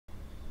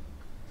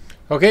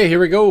Okay, here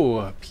we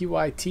go.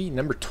 PYT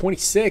number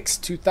 26,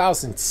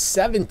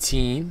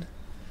 2017.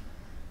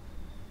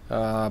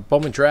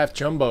 Bowman Draft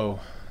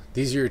Jumbo.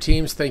 These are your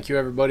teams. Thank you,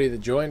 everybody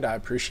that joined. I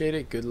appreciate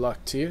it. Good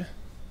luck to you.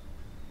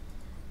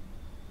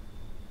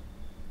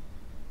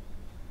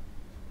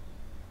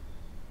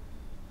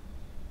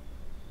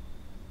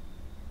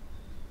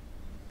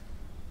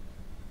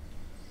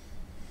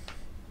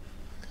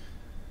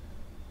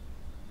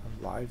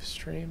 A live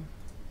stream.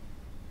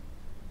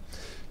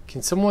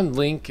 Can someone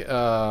link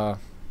the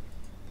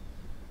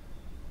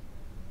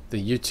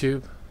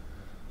YouTube?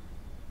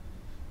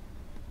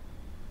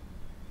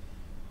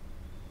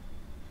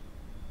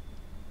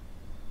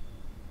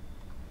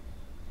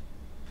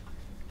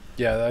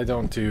 Yeah, I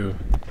don't do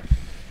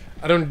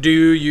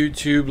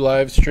YouTube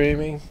live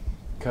streaming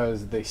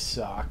because they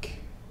suck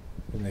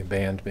and they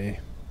banned me.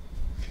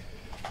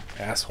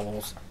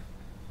 Assholes.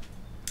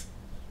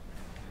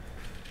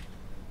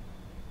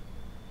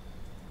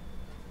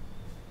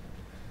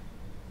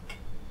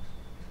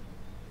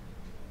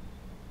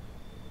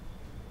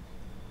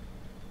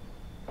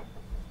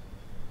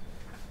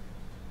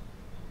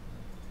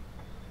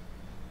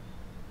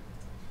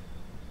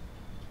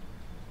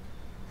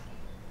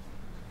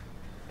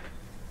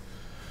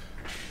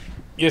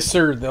 Yes,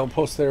 sir. They'll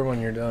post there when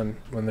you're done.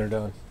 When they're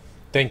done.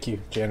 Thank you,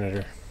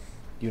 janitor.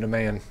 You the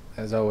man,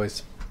 as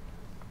always.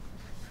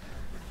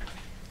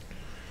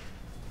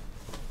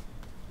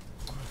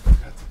 Oh, I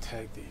forgot to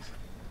tag these.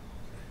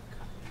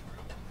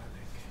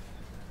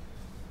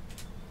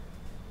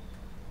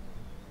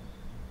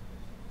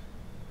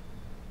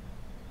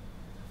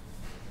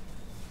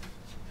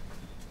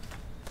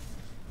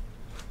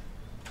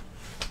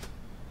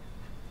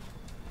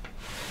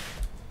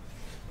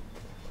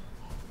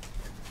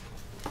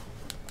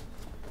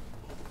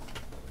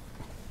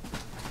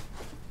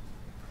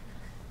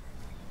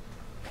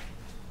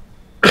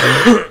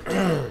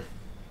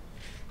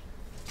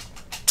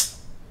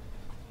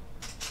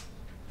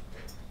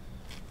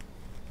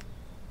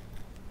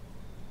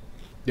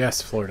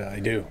 Yes, Florida,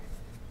 I do.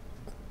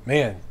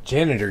 Man,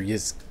 janitor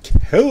is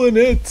killing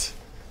it.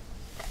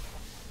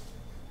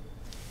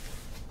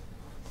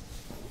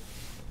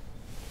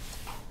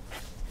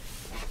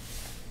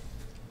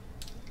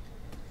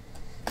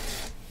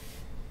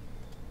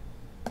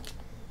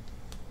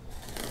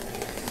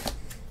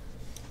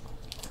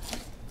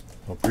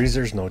 No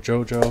breezers, no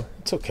JoJo.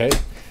 It's okay.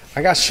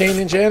 I got Shane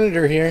and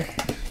janitor here.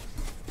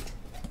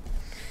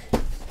 You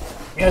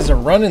guys are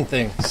running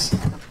things.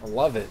 I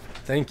love it.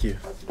 Thank you.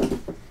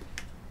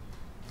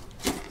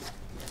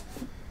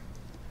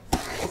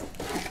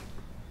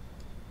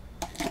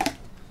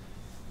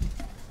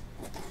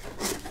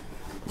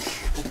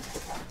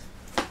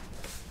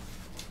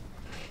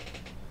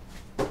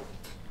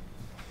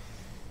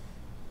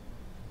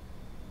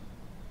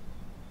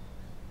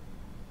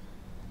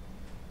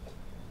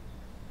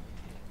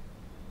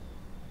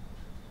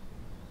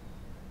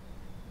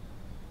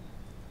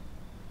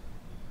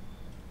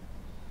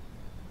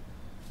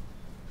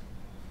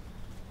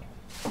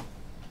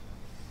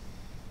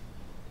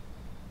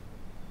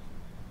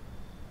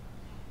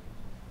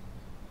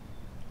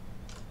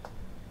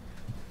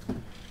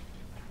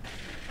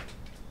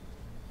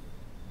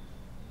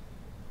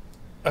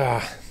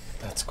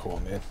 That's cool,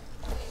 man.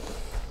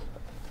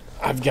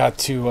 I've got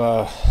to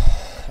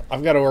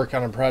work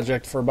on a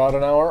project for about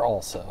an hour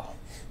also.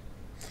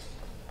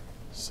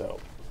 So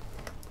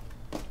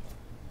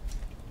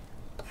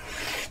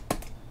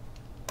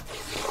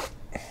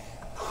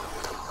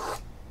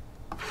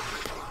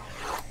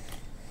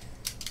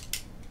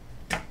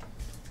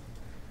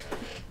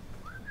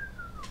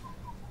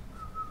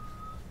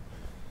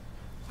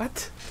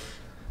what?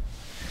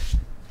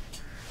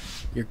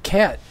 Your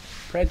cat.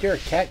 Brad, you're a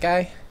cat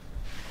guy?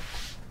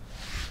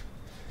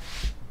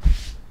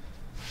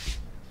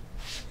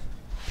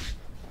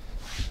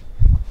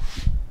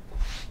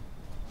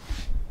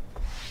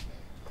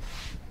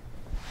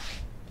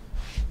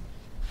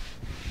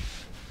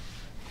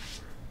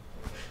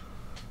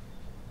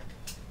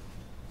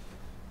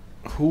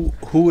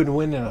 Who would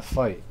win in a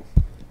fight?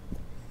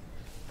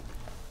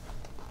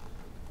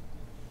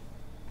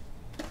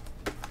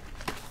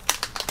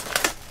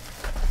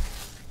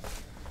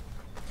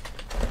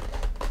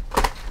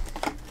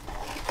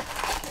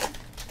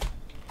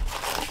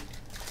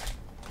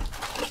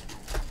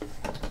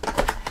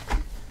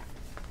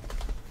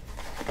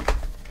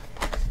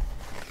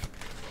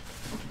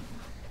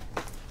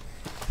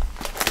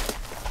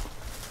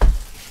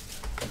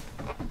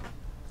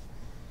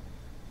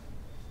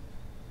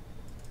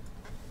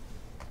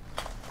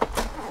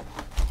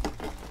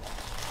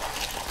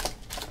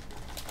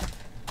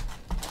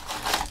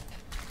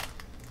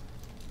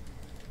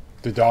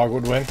 The dog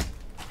would win?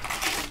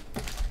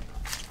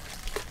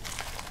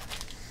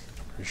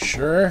 You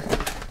sure?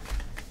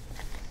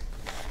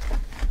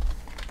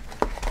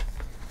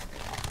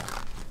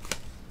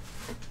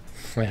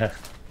 Yeah.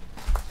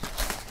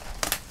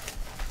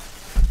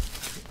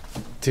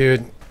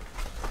 Dude.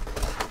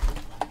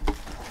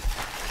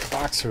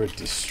 Boxer would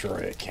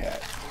destroy a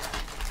cat.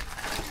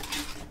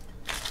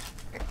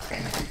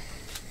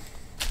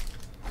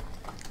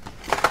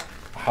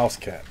 house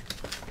cat.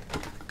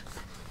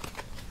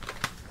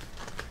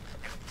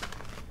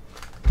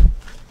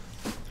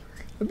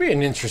 It'd be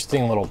an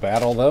interesting little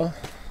battle, though.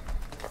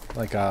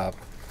 Like a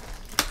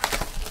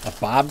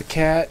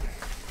bobcat.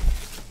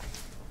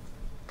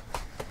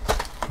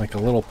 Like a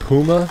little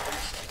puma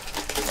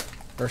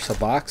versus a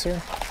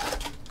boxer.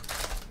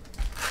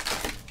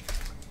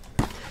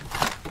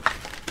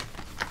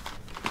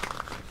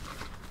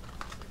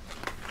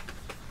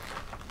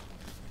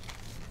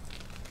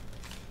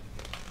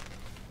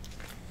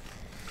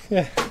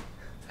 Yeah.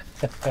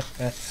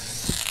 That's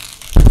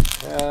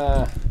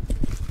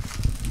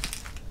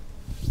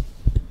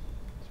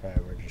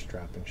right, we're just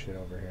dropping shit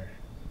over here.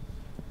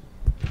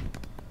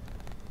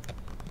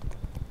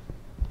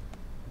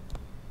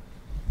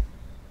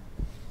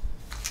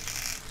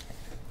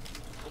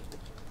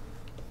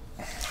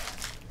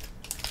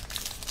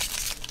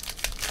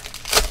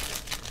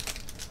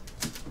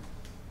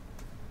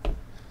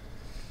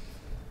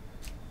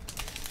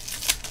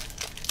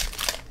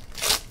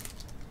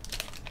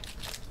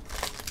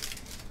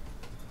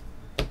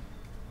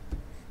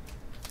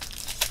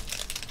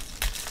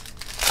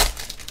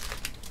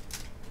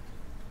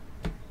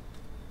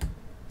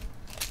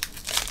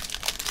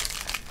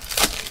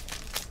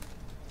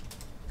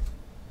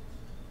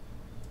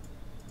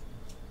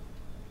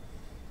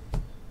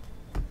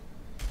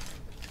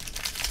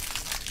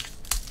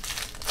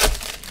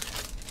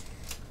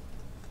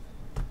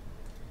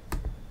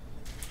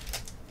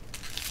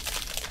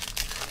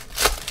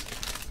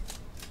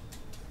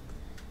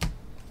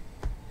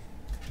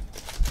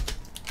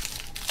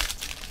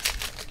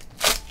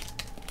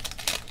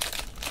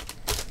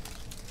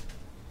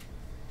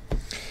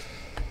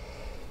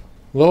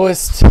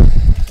 Lowest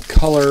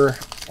color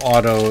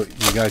auto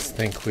you guys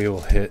think we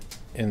will hit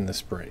in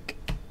this break?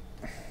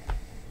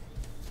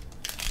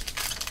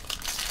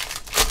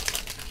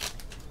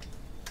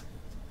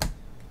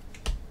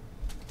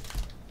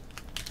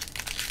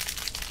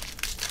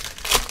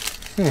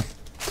 To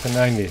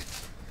 90.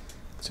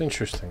 It's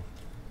interesting.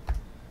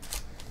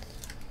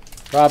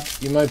 Rob,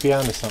 you might be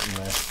onto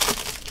something there.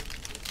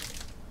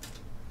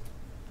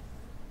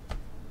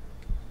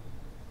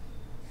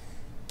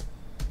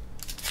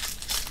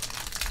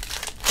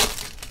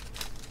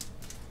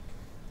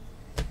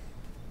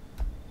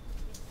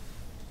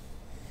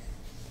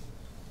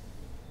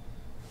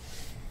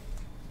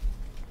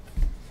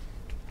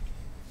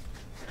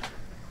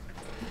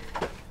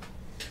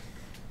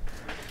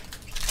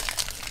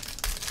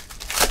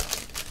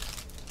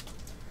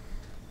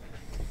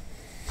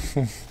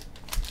 We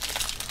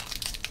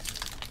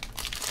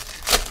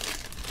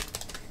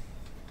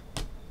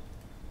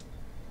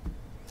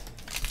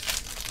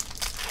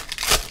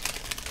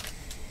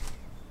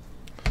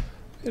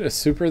had a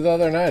super the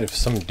other night of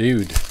some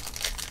dude.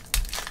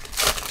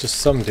 Just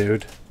some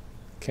dude.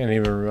 Can't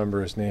even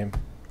remember his name.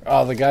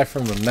 Oh, the guy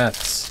from the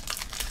Mets.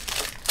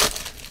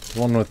 The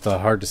one with the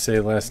hard to say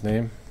last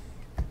name.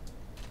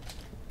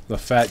 The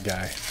fat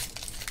guy.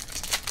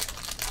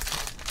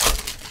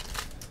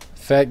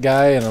 Fat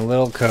guy in a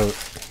little coat.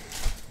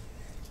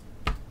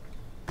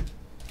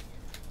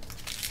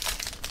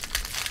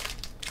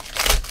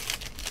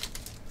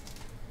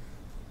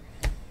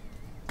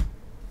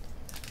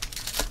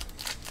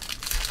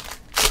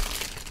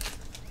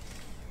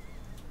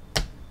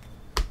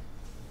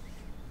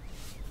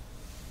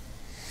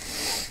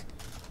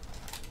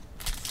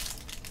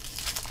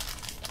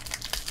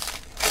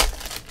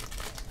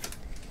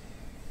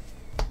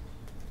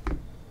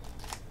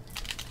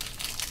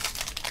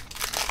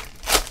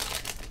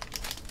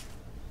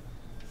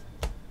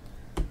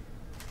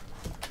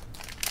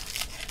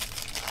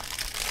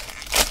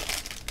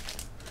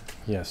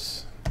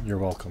 Yes, you're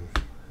welcome.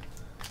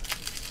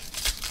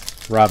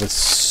 Rob is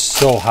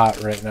so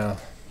hot right now.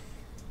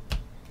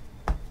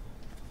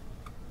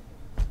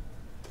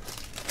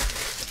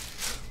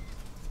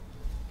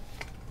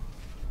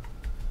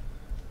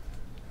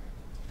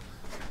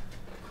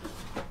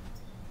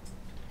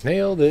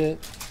 Nailed it.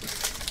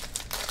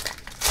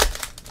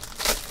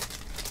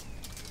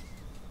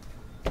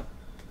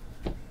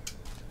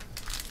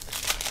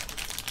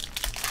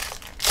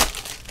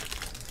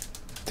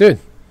 Dude.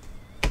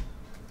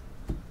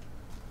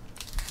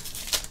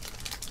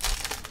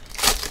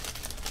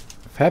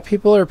 Fat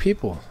people are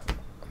people.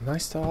 I'm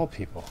nice to all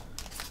people.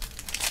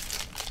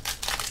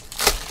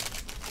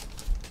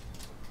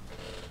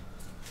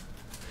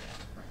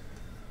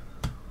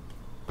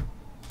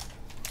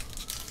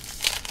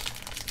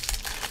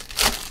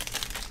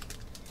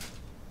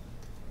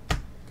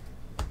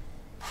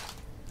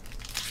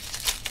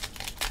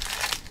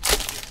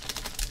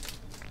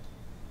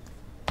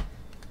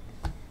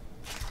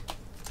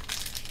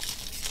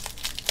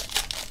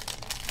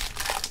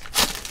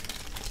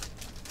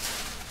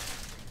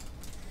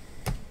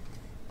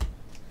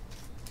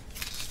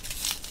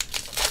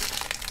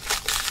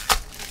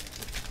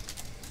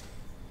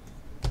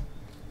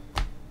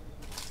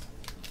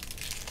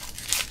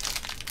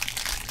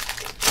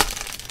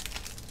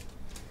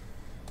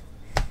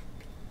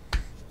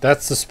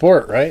 That's the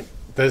sport, right?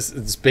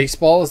 This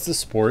baseball is the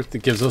sport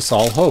that gives us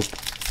all hope.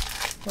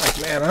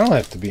 Like, man, I don't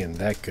have to be in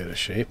that good a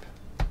shape.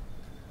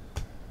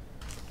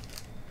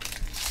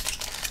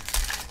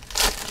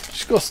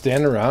 Just go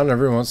stand around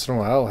every once in a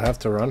while, have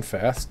to run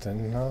fast,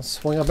 and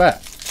swing a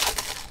bat.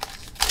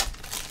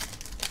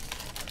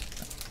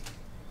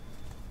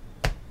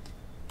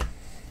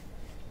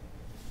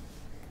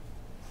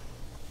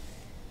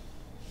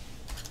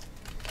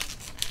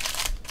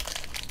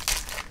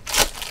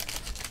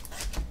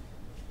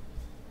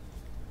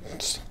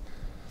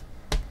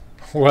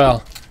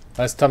 Well,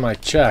 last time I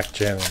checked,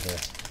 janitor,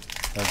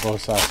 or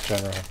both Sox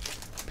general,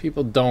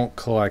 people don't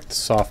collect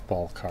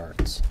softball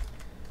cards.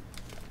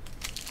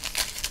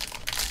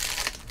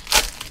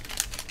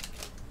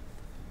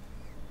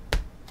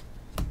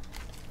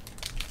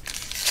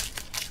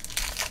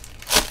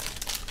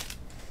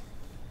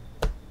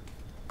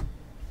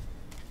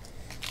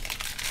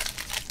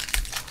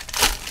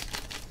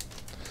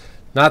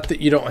 Not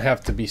that you don't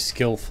have to be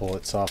skillful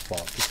at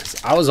softball,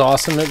 because I was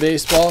awesome at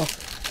baseball,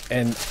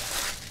 and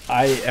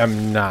I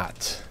am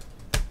not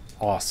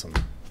awesome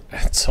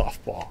at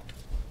softball.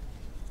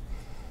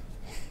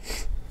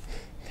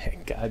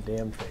 That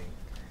goddamn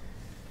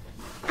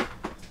thing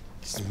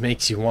just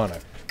makes you want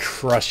to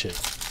crush it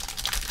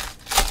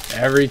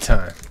every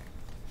time.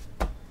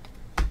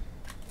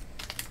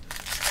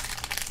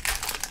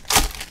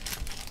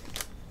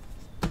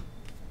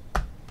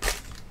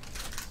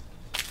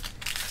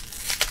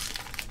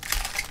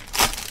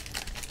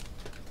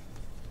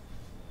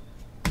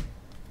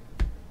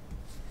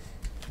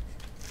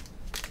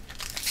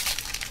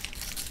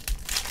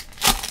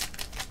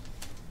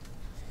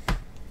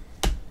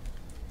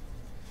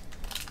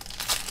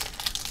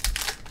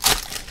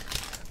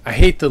 I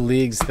hate the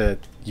leagues that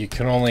you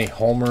can only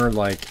homer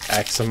like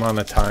X amount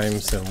of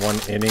times in one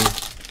inning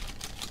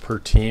per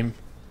team.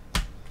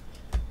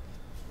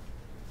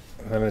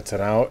 And then it's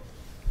an out.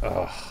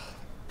 Ugh.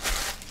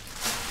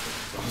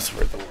 Those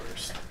were the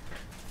worst.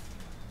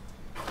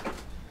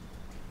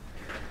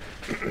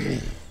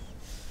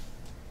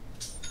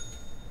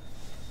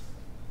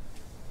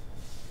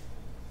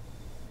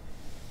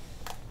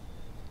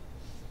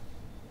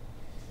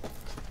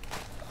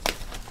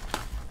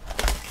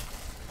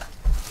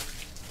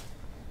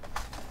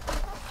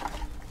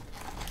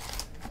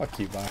 Fuck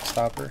you, box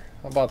topper.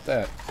 How about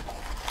that?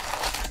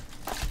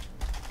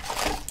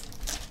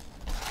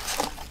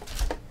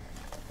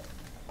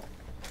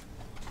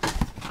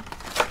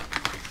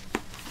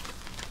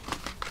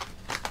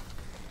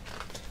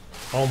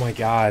 Oh my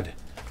god.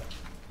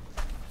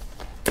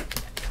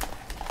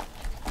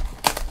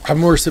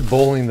 I'm worse at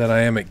bowling than I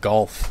am at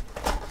golf.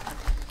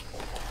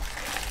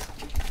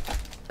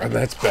 And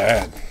that's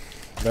bad.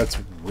 That's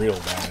real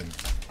bad.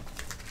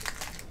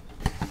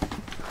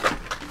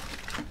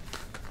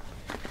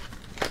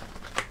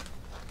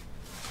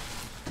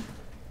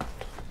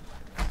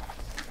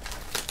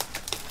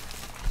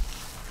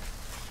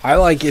 I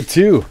like it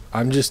too.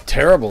 I'm just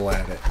terrible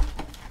at it.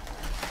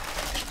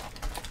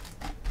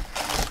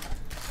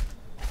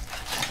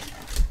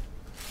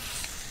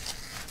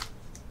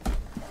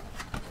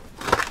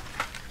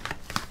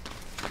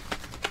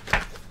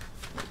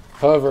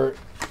 However,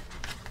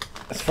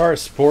 as far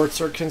as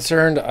sports are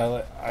concerned,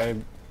 I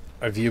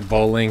view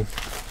bowling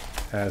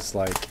as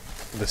like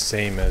the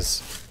same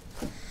as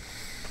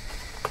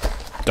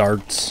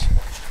darts,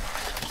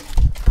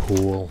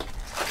 pool.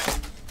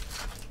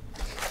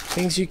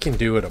 Things you can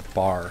do at a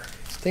bar.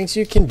 Things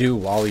you can do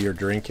while you're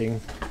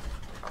drinking.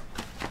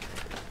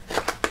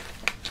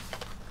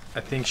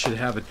 I think should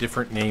have a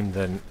different name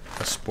than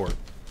a sport.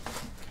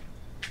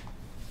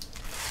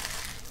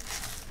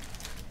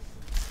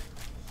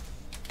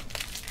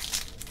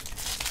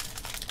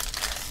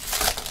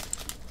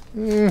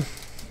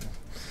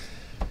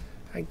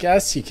 I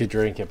guess you could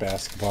drink at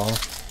basketball.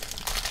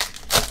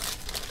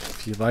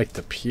 If you like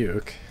to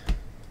puke.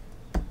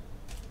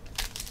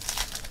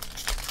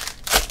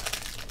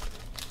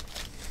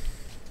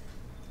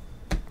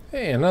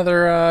 Hey,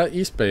 another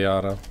East Bay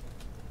auto.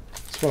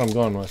 That's what I'm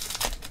going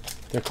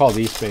with. They're called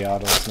East Bay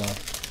autos now.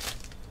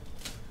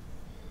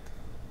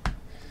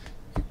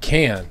 You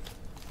can,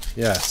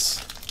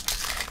 yes,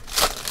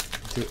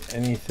 do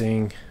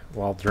anything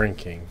while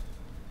drinking,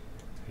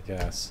 I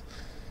guess.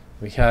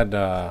 We had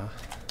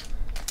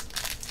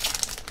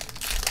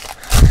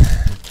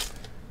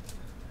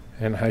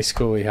in high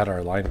school we had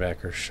our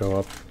linebackers show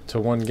up to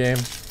one game.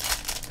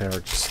 They were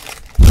just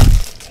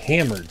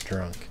hammered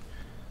drunk.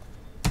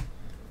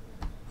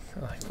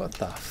 Like, what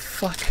the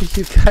fuck are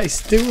you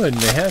guys doing,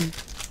 man?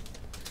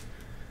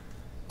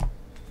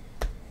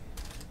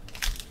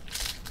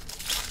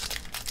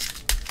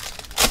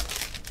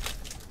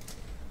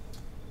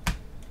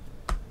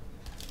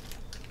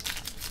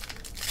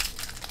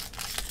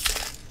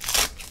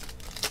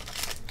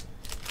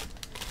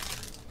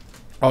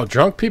 Oh,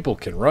 drunk people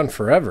can run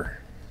forever.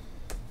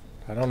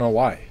 I don't know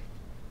why.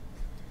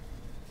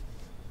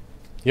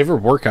 You ever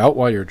work out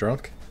while you're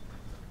drunk?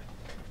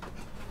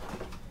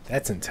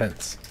 That's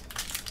intense.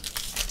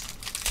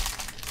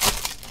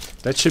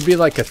 That should be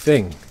like a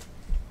thing.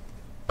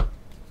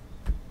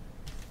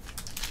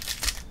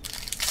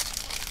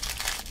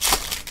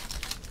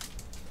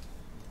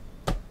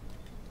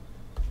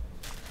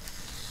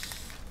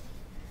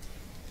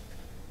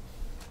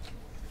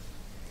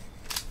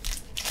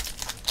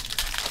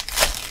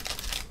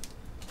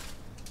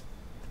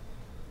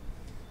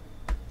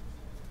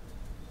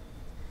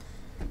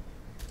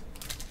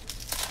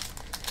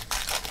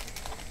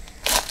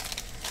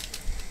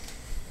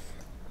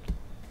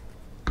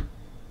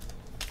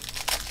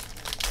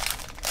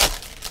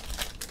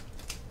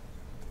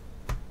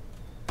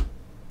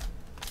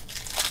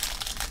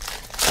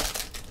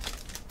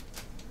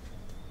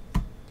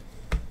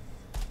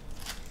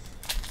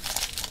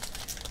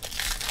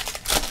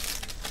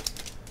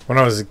 When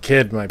I was a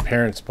kid, my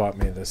parents bought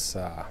me this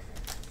like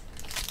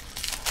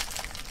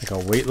a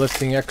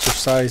weightlifting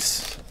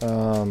exercise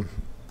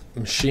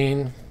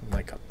machine,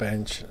 like a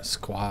bench, a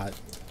squat,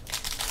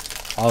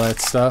 all that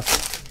stuff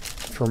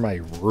for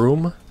my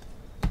room.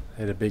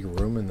 I had a big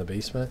room in the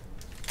basement.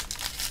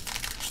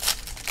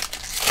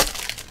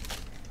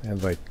 I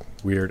had like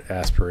weird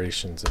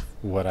aspirations of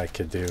what I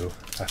could do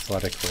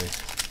athletically.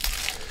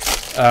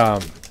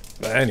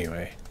 But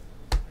anyway,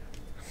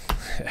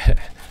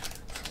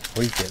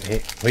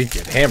 we'd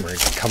get hammered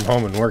and come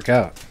home and work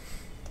out.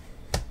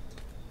 It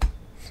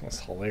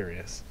was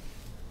hilarious.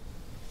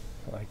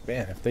 Like,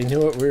 man, if they knew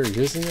what we were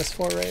using this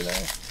for right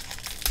now.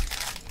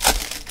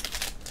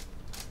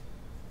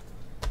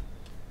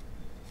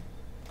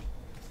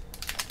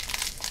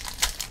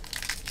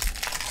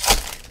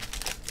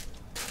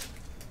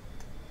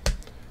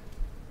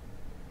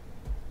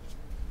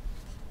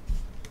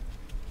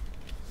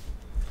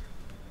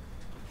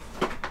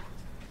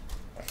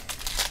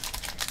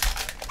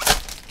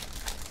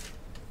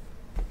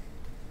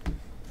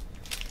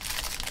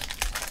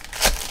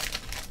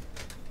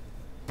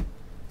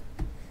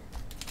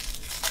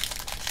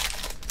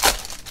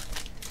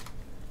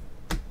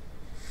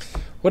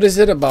 What is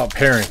it about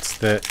parents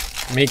that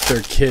make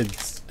their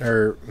kids,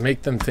 or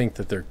make them think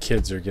that their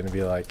kids are going to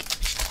be like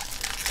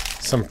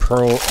some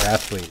pro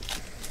athlete?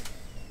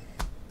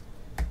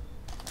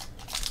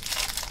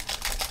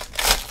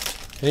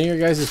 Any of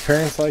your guys'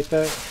 parents like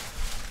that?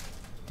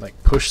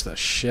 Like push the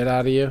shit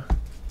out of you?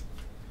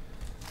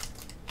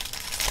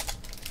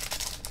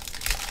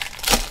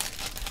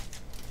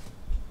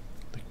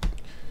 Like,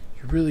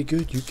 you're really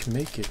good, you can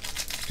make it.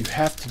 You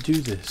have to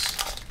do this.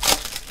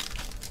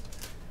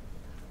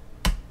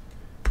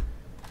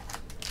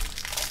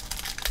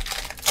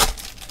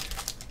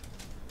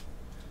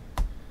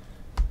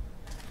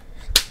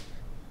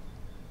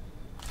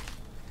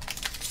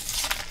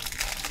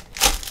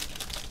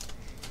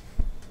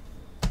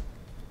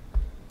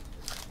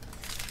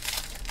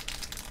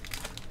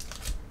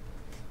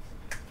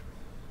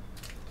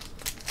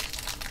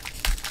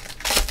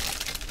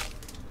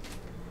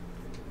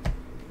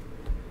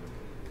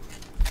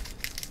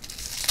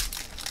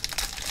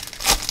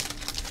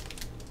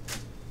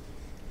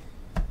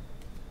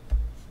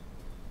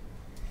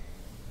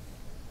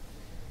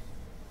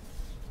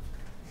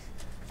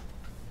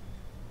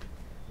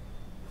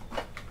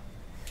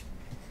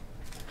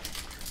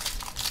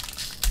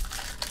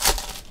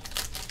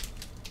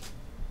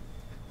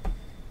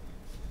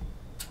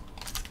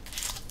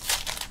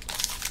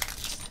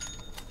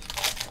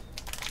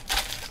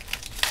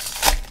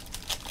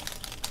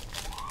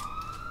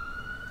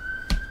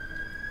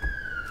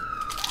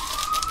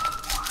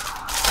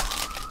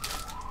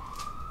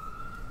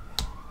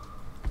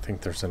 I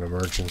think there's an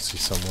emergency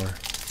somewhere.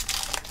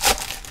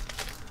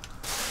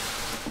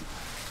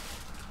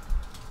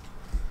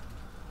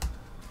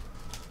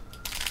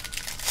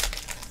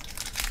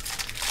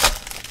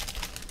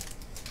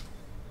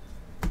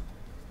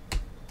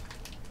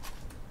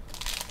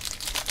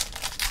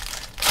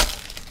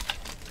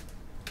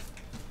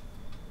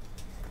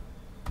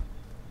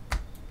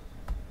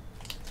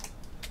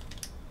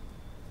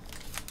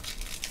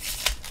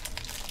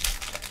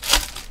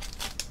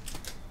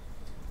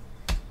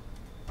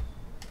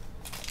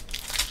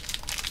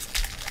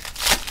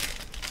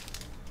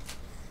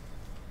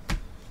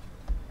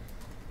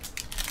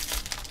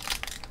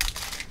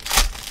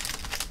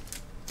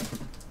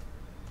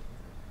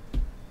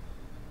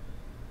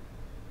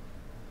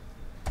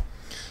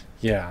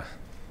 Yeah,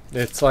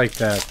 it's like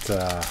that,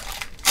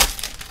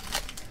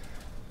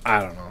 I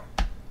don't know.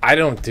 I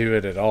don't do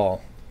it at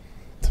all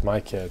to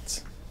my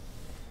kids.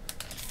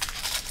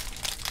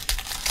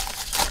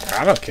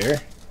 I don't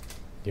care.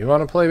 You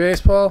want to play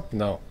baseball?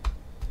 No.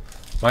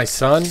 My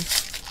son,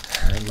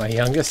 my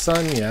youngest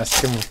son, you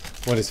ask him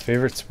what his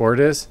favorite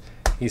sport is,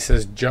 he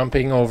says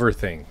jumping over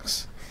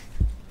things.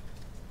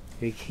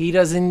 He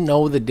doesn't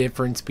know the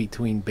difference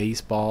between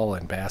baseball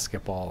and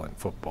basketball and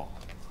football.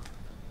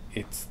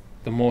 It's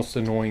the most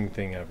annoying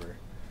thing ever.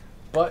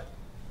 But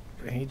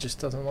he just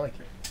doesn't like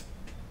it.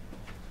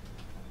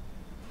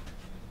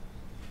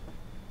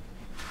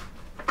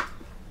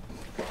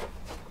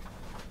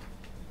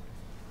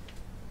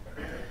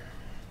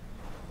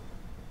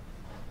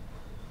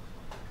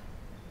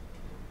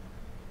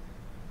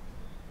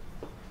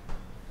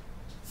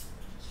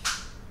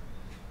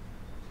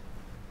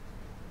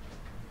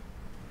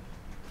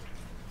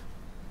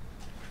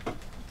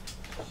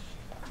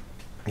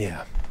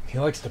 Yeah, he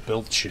likes to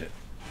build shit.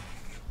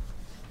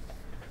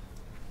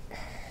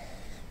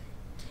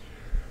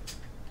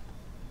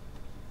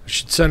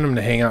 Should send him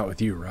to hang out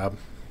with you, Rob.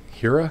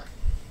 Hira?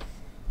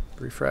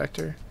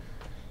 Refractor?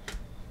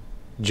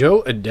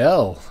 Joe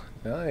Adele.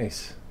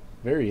 Nice.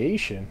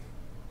 Variation.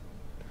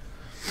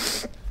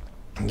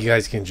 You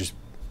guys can just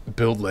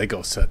build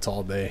Lego sets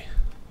all day.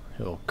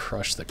 He'll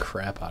crush the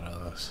crap out of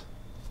those.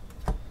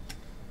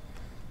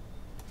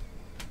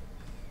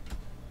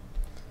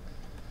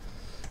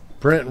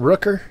 Brent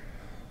Rooker.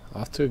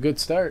 Off to a good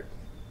start.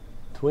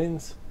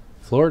 Twins.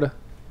 Florida.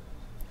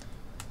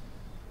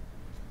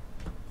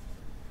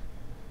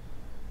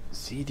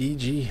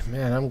 CDG.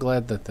 Man, I'm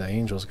glad that the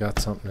Angels got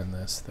something in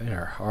this. They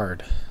are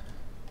hard.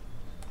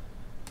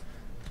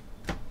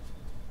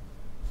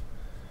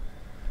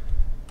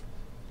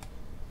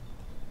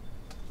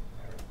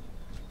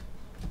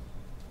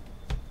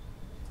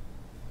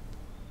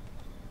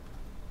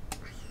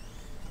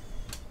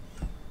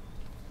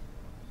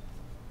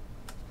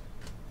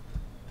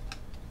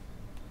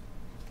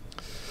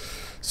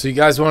 So you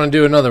guys want to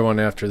do another one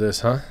after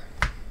this, huh?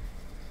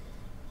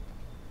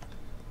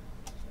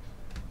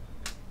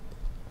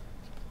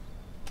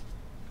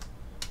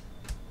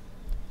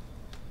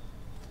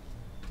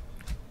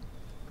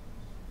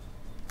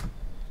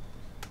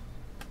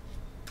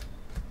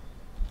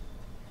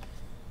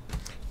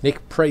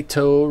 Nick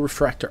Prato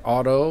refractor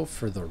auto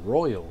for the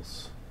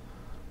Royals.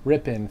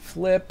 Rip and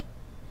flip.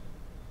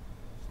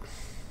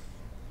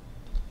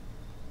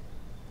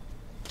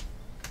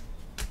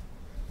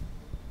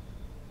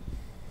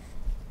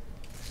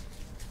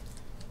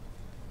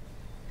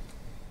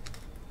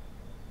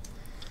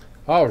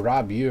 Oh,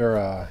 Rob,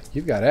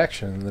 you've got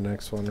action in the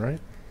next one, right?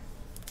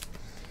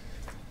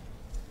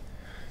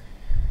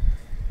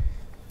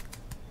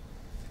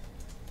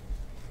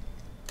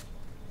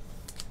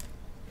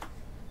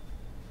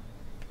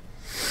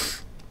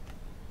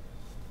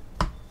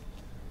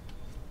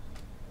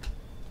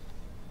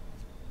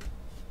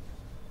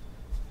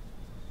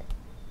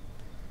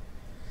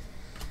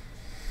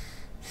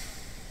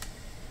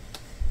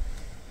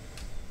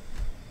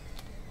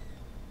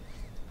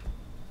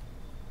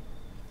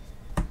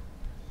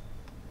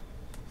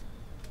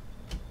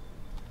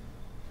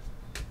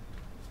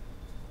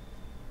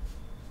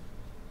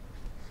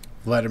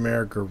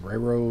 Vladimir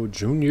Guerrero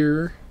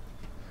Jr.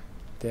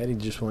 Daddy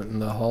just went in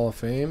the Hall of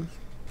Fame.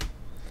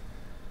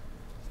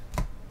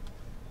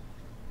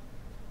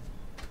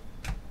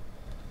 I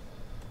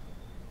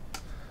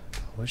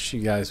wish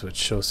you guys would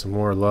show some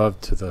more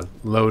love to the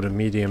low to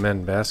medium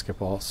end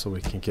basketball so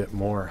we can get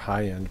more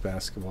high end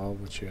basketball,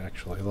 which you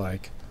actually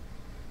like.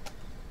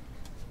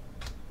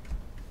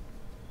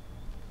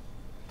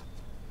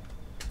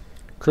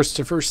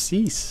 Christopher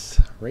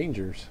Cease,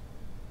 Rangers.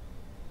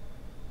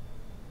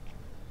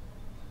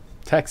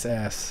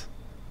 Texas.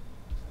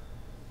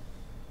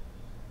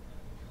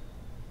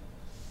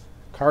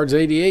 Cards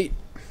 88.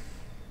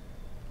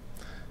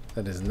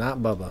 That is not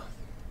Bubba.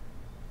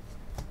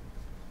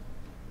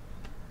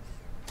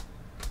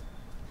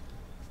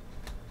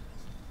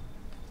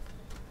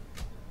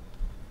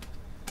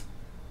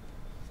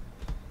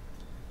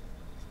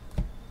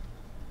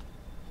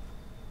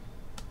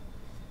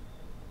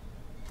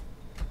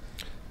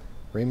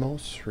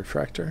 Ramos,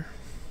 refractor.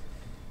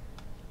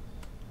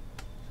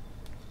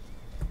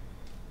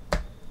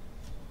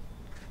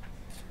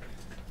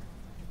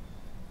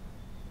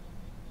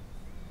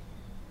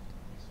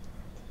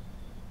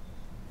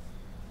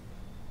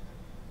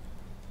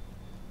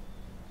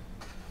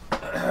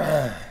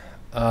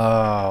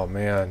 Oh,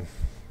 man.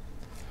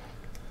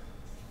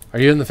 Are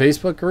you in the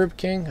Facebook group,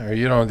 King? Or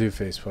you don't do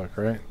Facebook,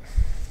 right?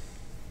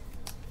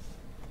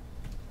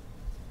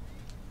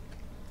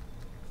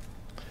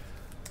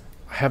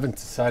 I haven't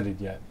decided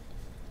yet.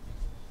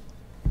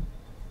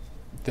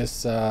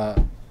 This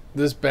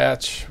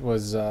batch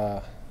was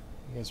you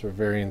guys were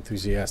very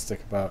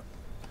enthusiastic about.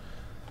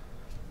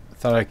 I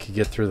thought I could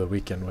get through the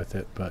weekend with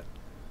it, but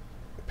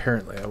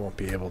apparently I won't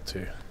be able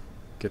to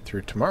get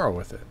through tomorrow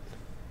with it.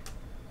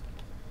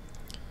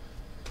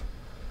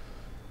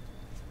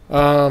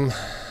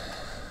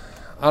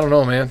 I don't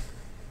know, man.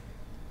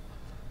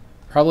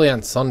 Probably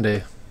on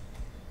Sunday.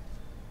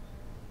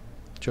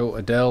 Joe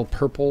Adele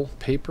purple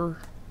paper.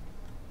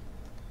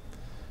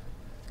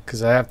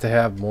 Because I have to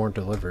have more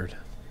delivered.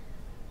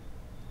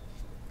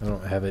 I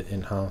don't have it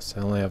in-house.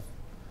 I only have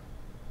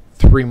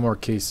 3 more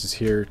cases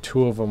here.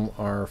 2 of them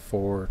are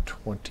for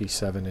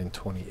 27 and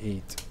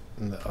 28.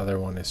 And the other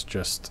one is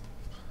just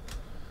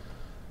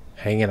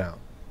hanging out.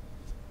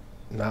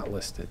 Not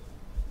listed.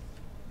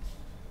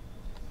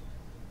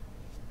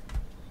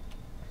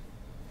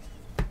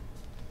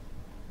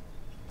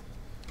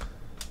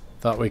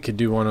 Thought we could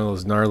do one of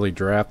those gnarly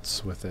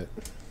drafts with it.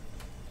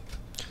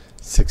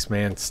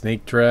 6-man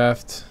snake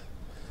draft.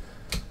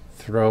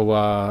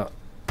 Throw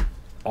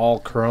all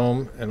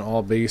chrome and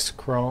all base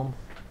chrome.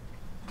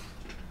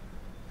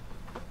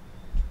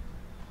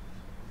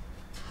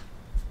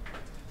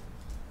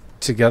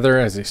 Together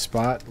as a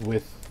spot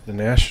with the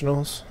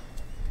Nationals.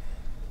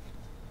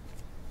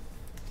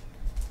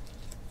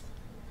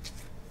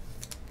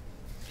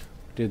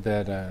 Did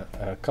that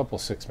a couple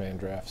 6-man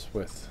drafts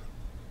with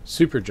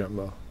Super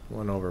Jumbo.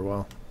 Went over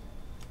well.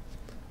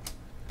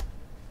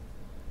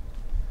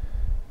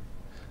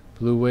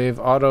 Blue Wave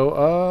auto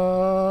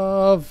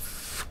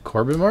of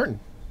Corbin Martin.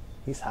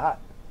 He's hot.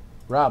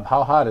 Rob,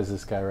 how hot is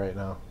this guy right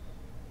now?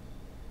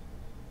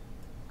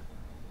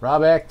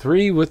 Rob Act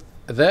 3 with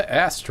the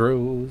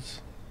Astros.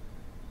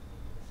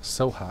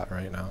 So hot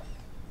right now.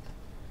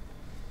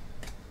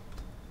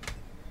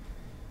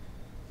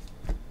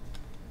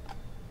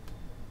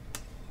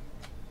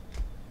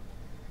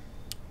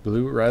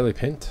 Blue Riley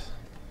Pint.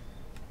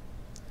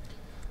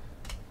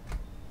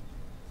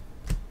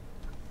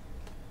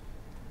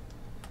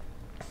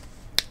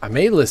 I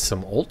may list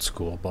some old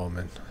school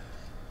Bowman.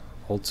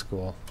 Old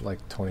school, like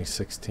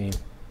 2016.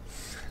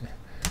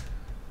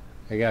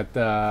 I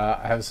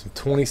have some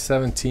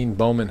 2017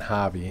 Bowman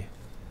Hobby.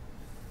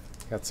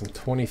 Got some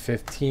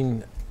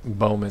 2015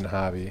 Bowman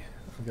Hobby.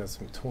 I've got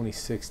some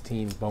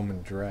 2016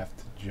 Bowman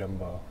Draft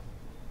Jumbo.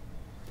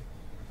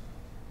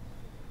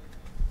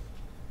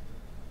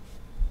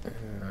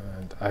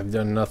 And I've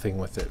done nothing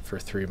with it for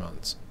 3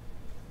 months.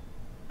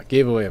 I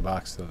gave away a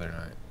box the other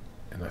night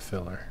in a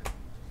filler.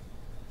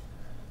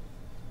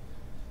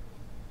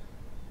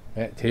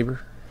 Matt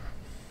Tabor.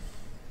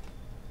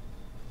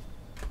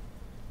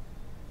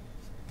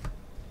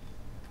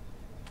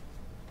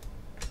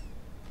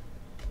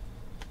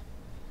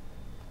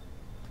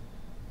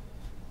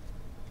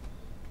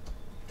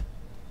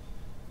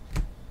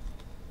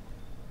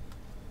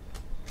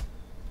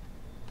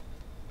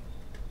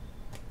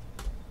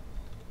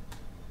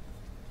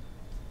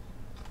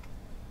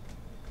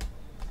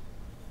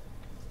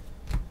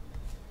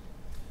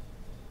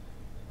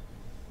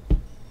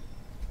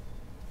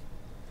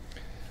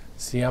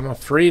 See, I'm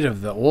afraid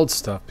of the old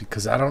stuff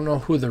because I don't know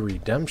who the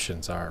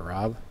redemptions are,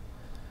 Rob.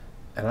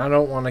 And I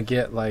don't want to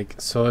get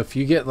like... So if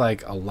you get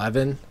like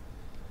 11...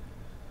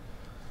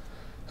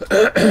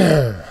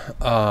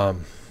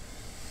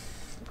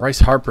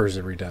 Bryce Harper's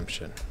a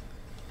redemption.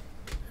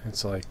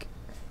 It's like...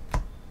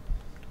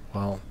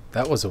 Well,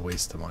 that was a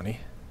waste of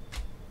money.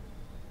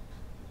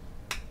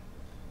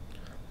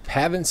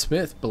 Pavin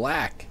Smith,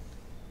 black.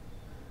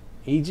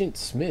 Agent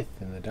Smith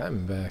in the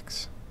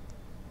Diamondbacks.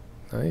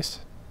 Nice.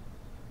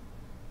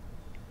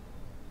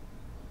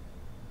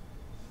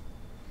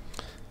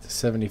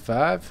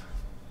 75.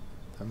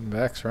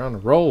 Diamondbacks are on a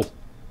roll.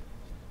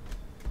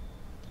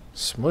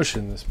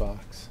 Smushing this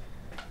box.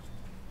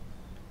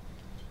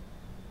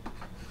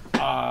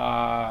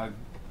 Let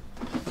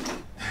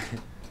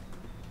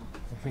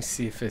me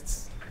see if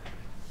it's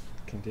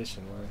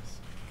condition-wise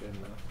good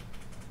enough.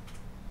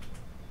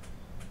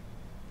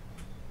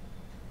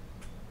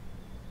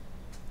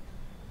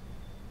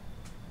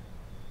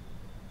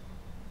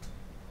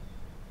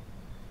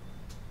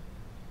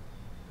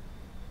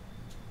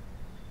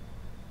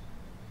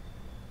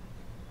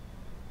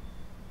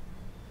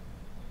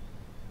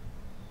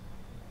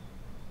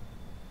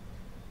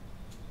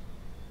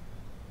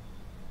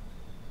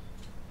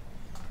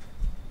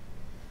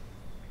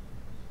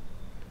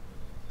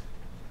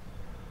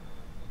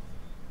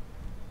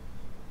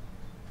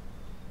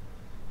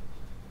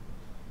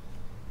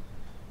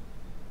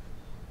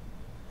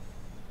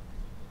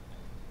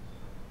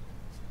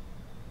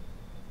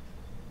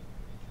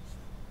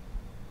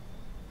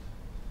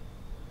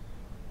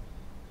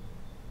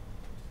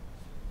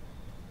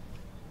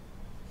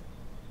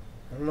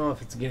 I don't know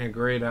if it's gonna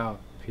grade out,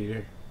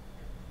 Peter.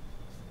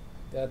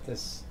 Got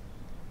this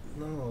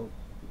little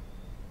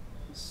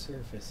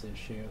surface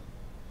issue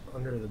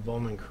under the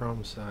Bowman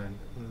Chrome sign.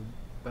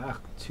 The back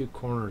two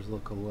corners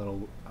look a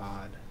little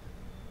odd.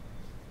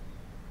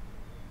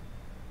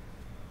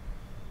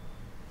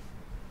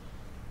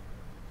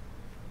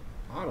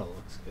 Auto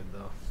looks good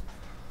though.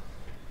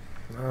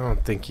 I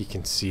don't think you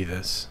can see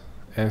this,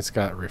 and it's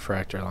got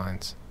refractor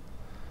lines.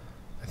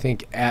 I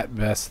think at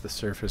best the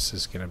surface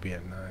is gonna be a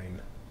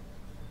 9.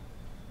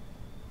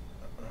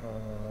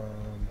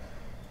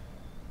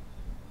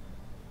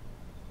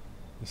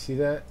 You see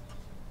that?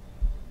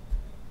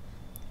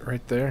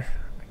 Right there?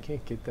 I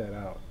can't get that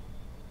out.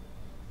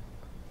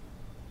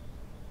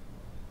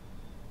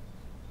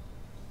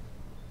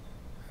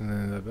 And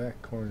then the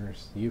back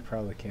corners, you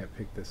probably can't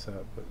pick this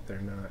up, but they're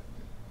not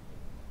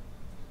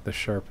the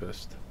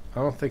sharpest. I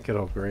don't think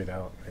it'll grade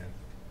out, man.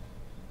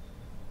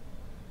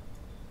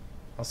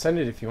 I'll send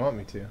it if you want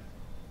me to,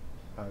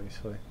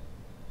 obviously.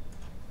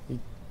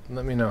 You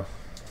let me know.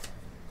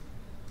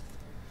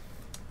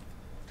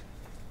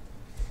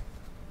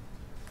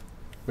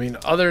 I mean,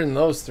 other than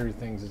those 3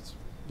 things, it's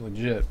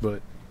legit,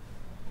 but...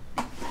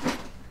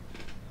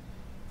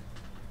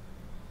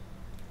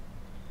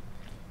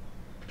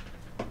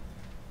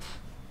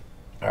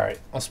 Alright,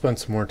 I'll spend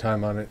some more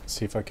time on it,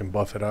 see if I can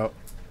buff it out.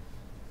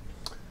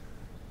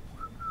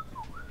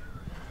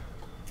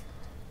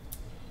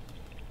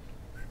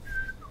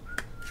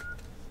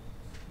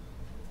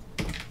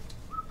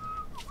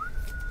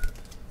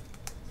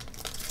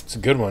 It's a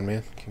good one,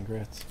 man.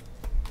 Congrats.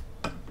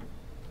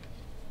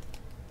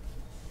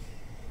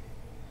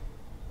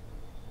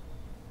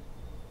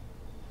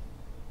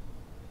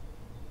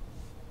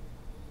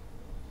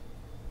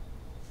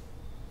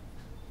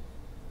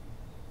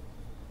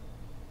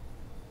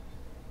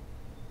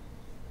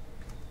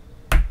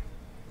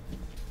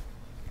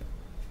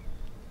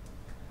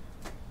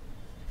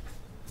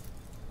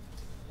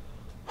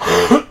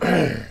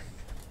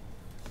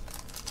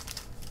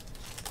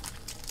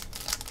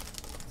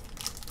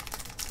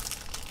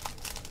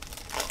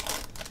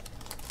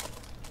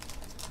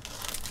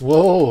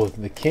 Whoa,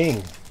 the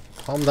king.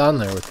 Calm down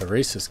there with the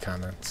racist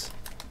comments.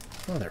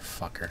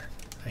 Motherfucker.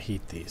 I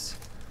hate these.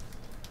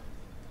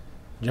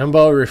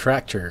 Jumbo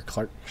Refractor,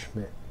 Clark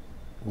Schmidt.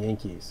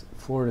 Yankees.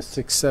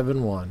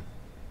 4/671.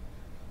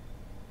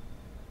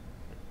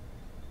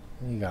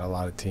 You got a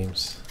lot of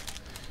teams.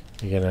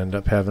 You're going to end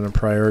up having a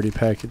priority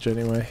package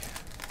anyway.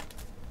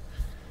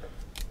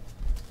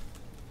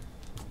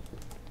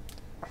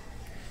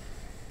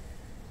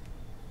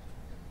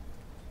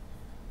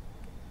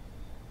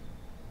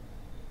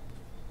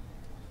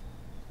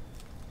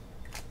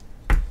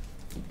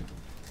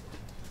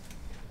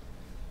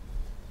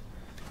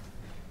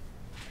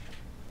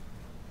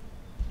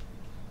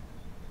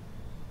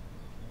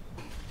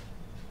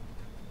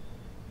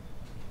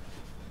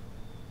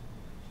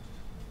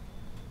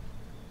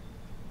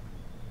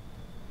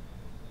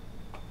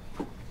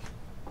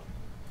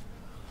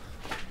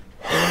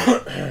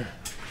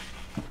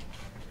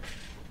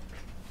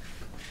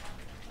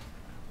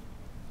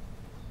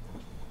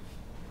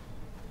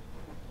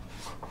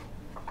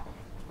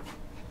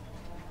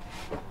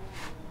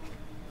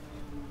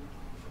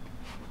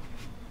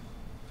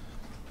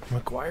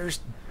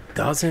 McGuire's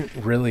doesn't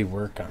really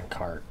work on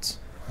cards.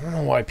 I don't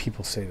know why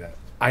people say that.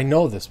 I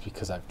know this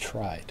because I've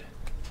tried.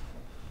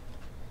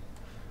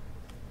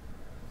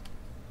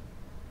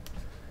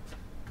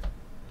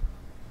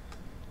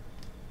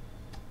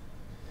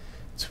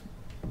 It's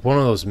one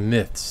of those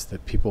myths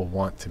that people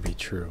want to be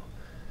true.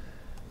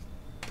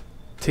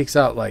 Takes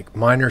out like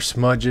minor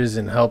smudges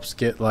and helps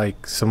get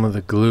like some of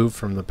the glue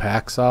from the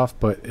packs off,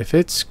 but if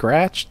it's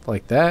scratched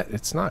like that,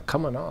 it's not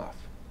coming off.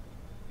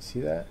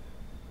 See that?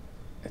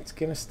 It's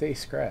gonna stay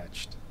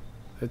scratched.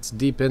 It's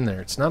deep in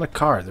there. It's not a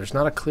card. There's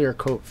not a clear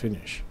coat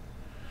finish.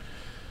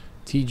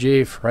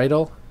 TJ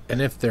Friedel,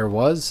 and if there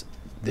was,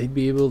 they'd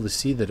be able to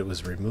see that it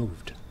was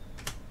removed.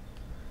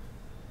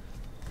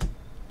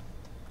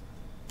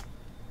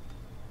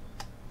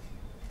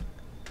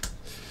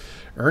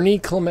 Ernie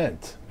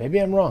Clement. Maybe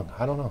I'm wrong.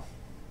 I don't know.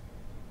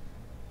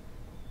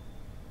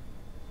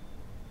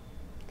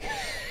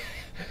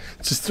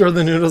 Just throw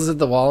the noodles at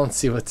the wall and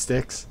see what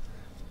sticks.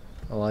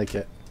 I like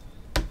it.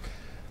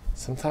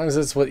 Sometimes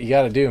that's what you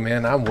got to do,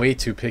 man. I'm way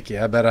too picky.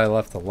 I bet I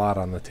left a lot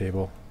on the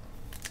table.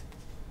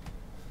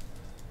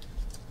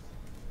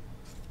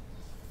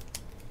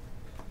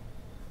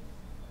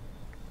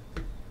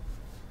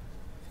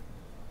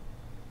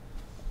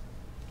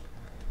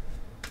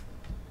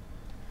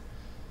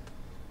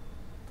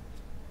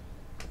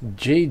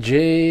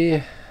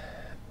 JJM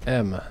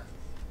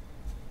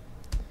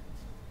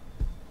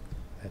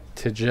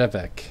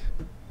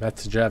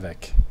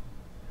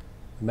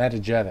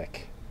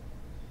Matajevic.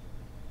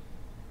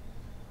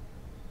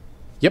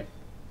 Yep,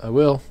 I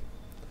will.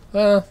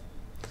 I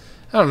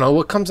don't know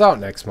what comes out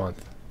next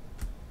month.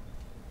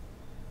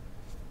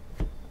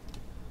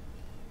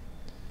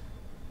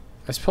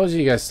 I suppose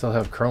you guys still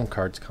have Chrome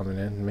cards coming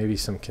in, maybe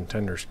some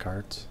Contenders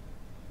cards.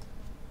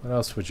 What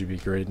else would you be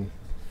grading?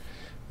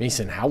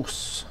 Mason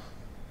House,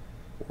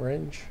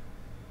 orange.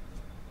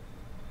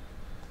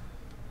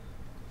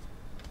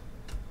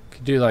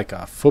 Could do like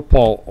a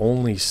football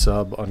only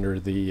sub under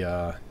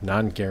the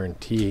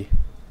non-guarantee.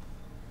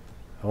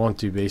 I won't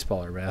do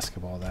baseball or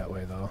basketball that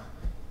way though,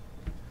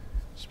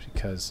 just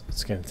because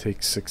it's going to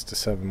take 6 to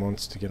 7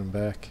 months to get them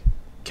back.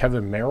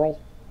 Kevin Merrill.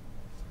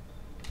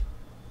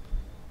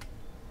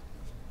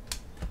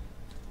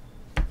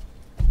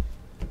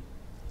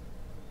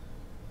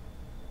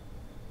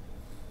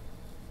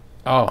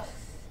 Oh,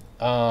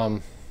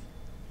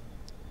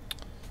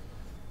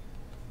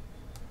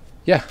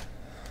 yeah,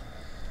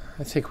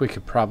 I think we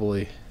could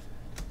probably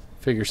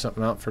figure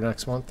something out for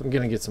next month. I'm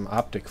gonna get some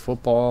optic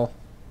football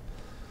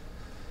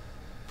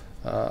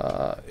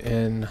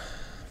in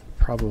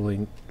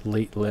probably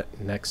late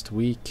next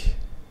week.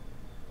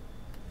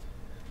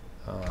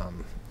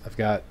 I've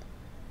got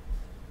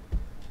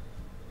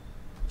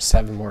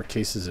 7 more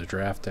cases of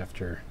draft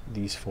after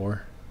these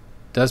 4.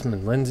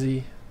 Desmond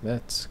Lindsay,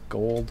 Mets,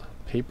 gold.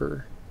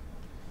 Paper.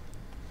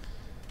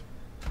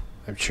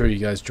 I'm sure you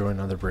guys join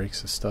other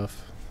breaks of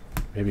stuff.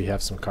 Maybe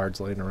have some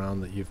cards laying around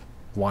that you've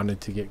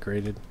wanted to get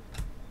graded.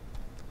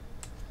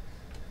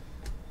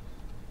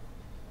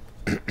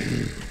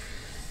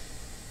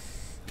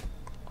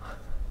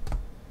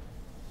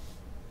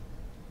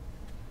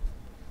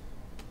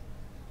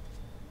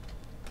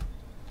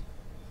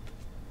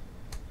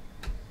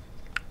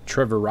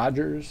 Trevor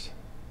Rogers,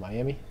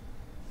 Miami.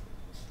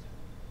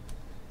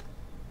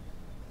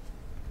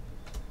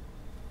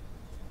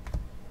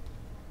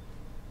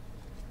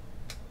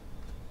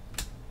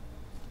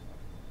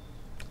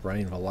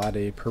 Ryan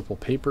Velade, purple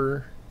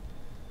paper.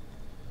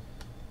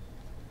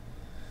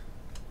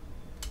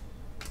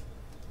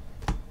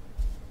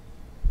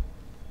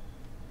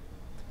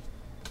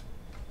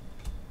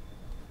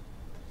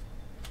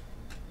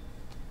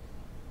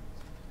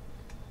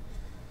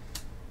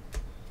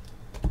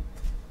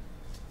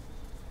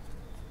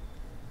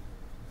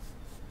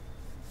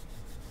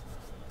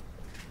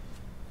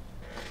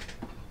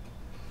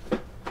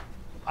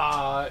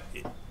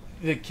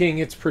 The King,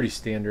 it's pretty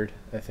standard,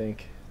 I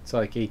think. It's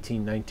like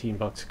 18, 19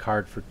 bucks a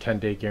card for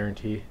 10-day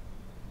guarantee.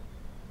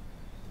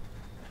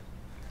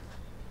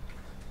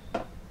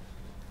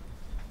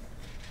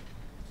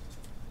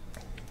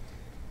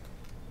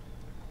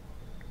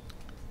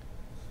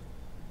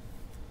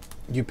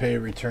 You pay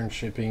return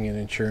shipping and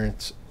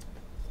insurance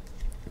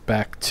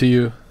to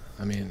you.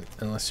 I mean,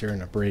 unless you're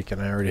in a break and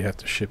I already have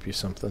to ship you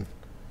something.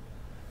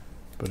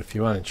 But if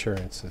you want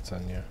insurance, it's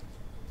on you.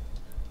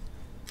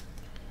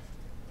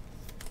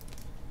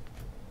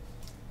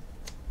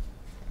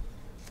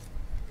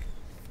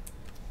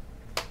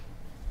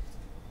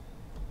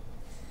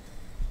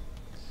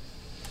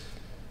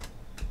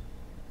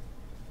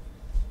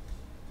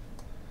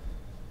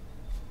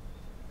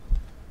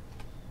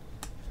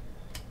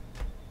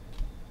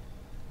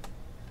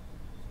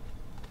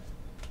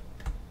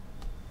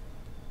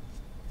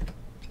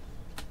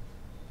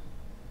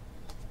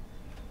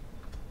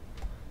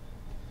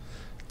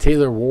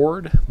 Taylor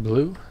Ward,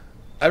 blue.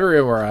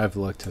 Everywhere I've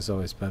looked has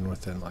always been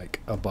within like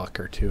a buck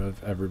or two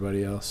of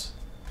everybody else.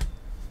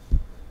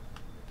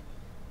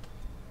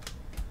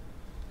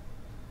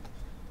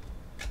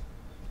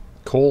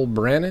 Cole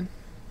Brannon.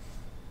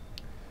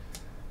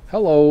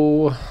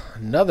 Hello.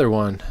 Another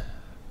one.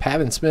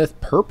 Pavin Smith,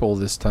 purple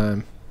this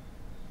time.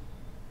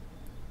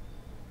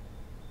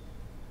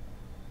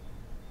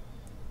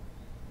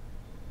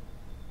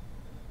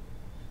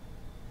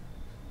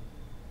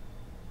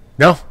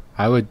 No,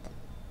 I would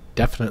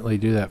definitely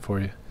do that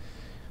for you.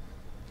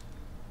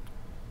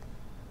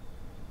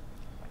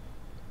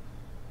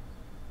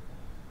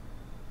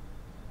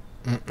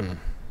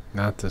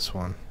 Not this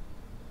one.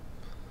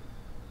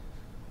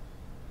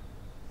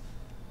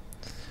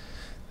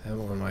 That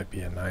one might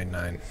be a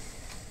 9.9.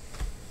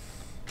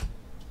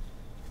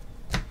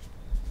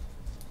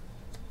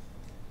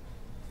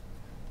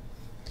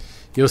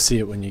 You'll see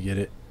it when you get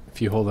it.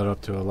 If you hold it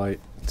up to a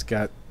light, it's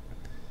got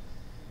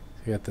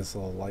this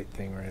little light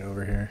thing right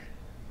over here.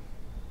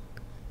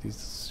 These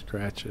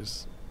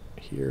scratches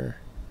here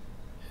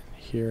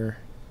and here,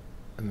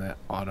 and that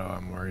auto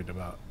I'm worried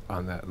about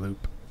on that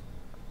loop.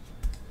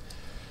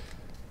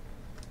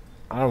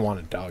 I don't want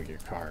to dog your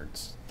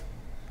cards,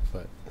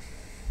 but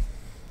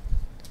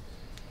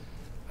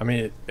I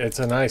mean it's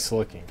a nice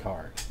looking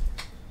card.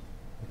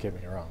 Don't get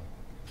me wrong.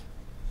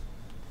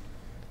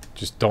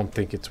 Just don't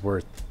think it's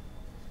worth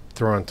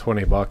throwing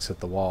 20 bucks at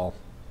the wall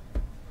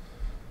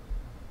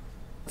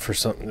for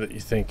something that you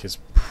think is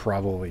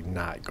probably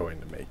not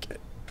going to make it.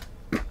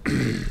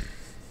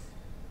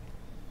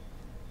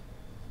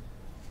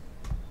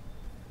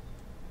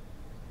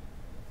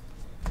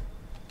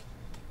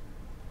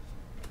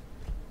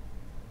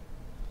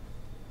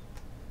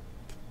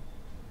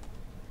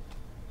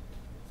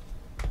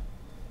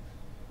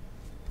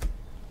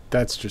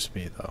 That's just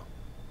me, though.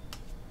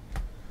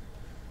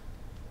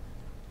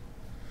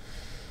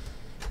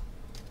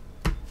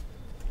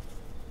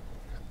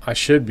 I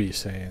should be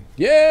saying,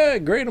 yeah,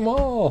 grade them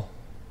all.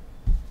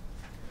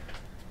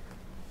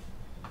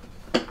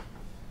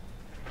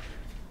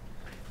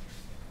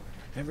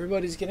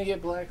 Everybody's gonna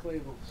get black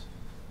labels.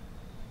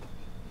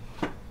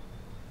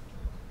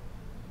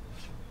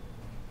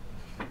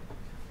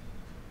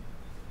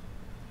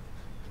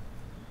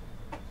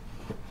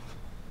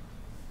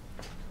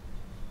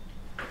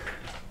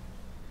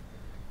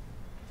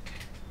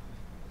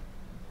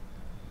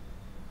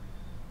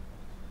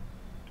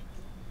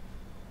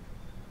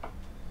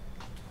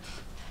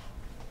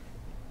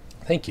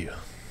 Thank you.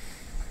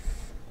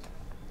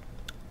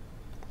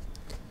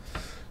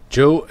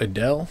 Joe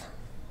Adele.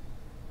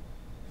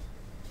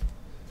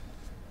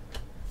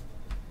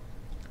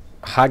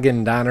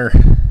 Hagen Donner.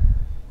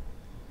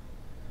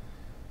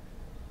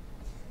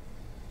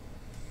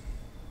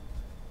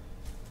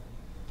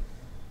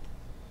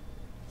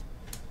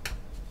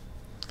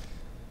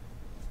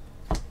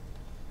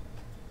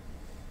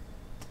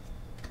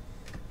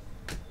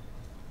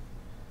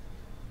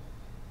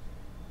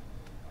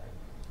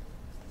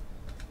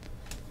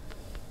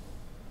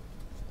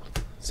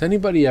 Does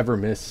anybody ever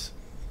miss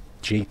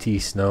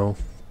JT Snow?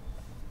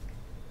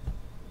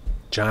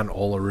 John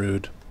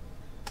Olerud?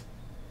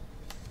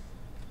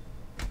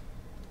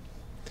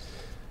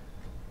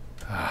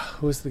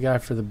 Who was the guy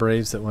for the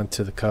Braves that went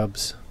to the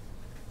Cubs?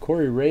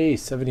 Corey Ray,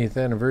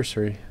 70th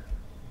anniversary.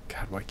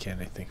 God, why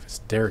can't I think of this?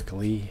 Derek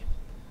Lee.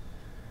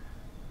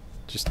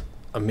 Just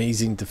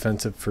amazing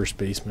defensive first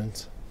baseman.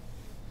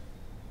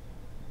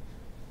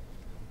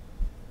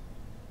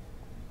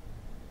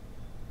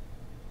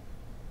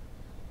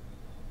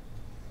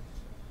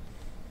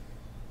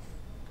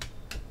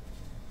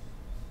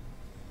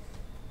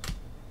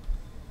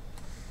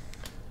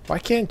 Why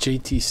can't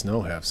JT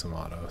Snow have some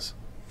autos?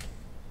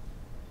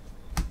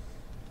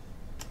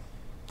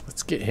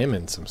 Let's get him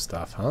in some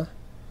stuff, huh?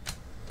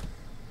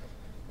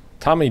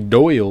 Tommy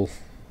Doyle.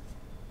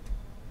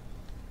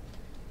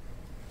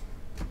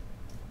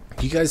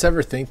 Do you guys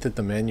ever think that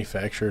the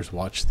manufacturers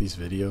watch these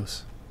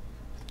videos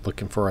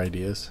looking for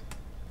ideas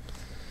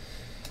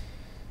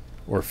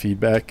or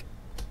feedback?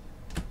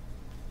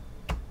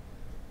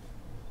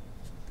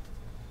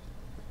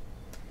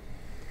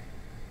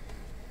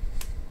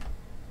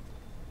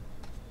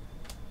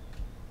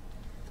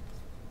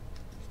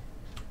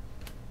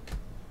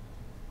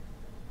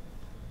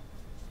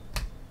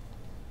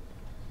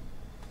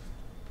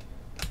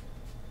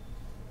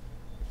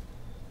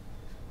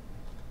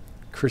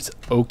 Chris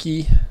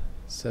Oakey,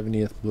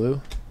 70th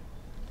blue.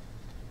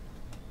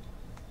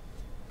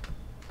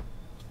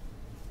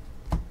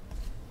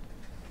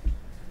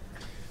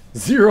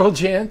 0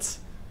 chance?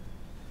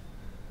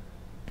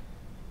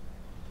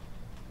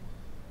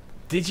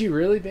 Did you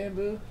really,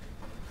 Bamboo?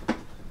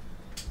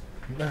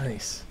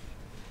 Nice.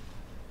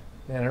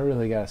 Man, I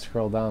really gotta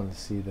scroll down to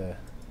see the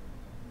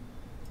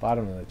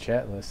bottom of the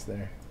chat list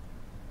there.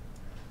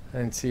 I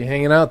didn't see you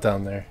hanging out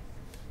down there.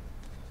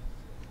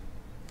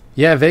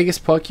 Yeah, Vegas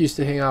Puck used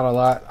to hang out a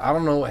lot. I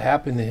don't know what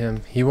happened to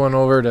him. He went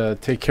over to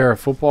take care of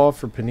football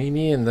for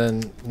Panini and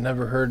then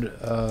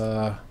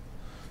never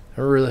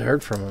really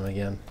heard from him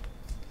again.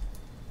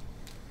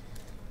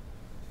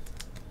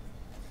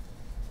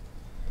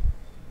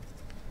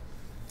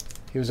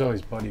 He was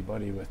always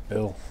buddy-buddy with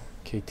Bill,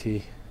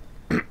 KT.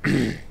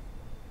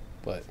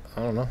 But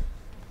I don't know.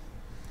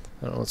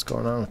 I don't know what's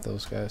going on with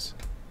those guys.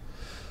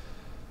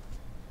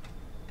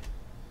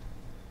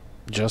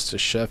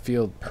 Justice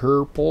Sheffield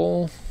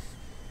purple.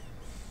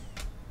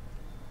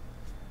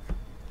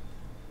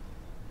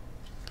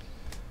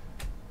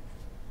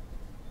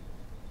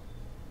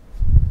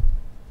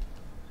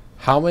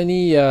 How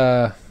many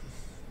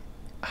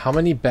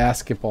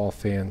basketball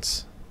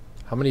fans,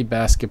 how many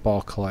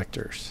basketball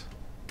collectors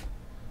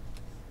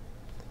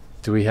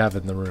do we have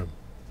in the room?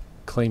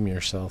 Claim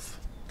yourself.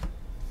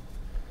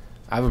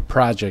 I have a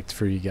project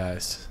for you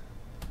guys.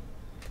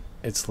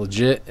 It's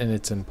legit and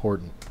it's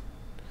important.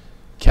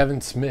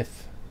 Kevin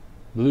Smith,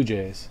 Blue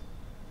Jays.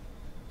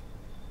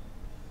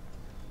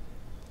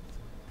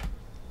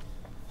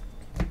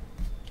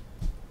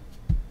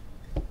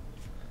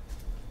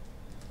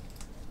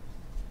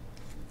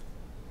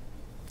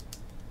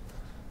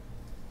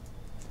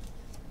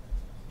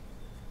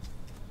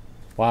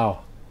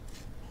 Wow.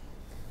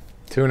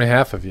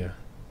 2.5 of you.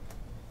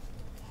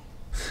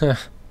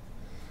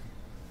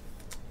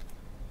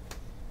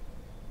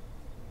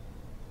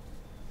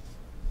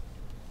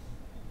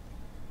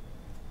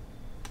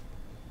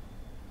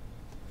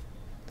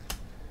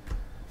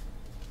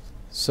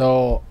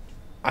 So,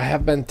 I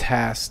have been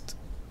tasked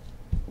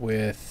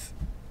with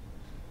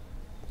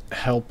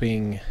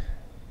helping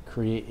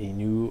create a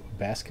new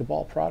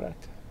basketball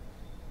product.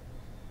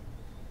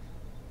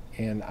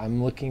 And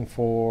I'm looking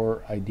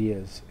for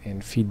ideas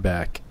and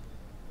feedback.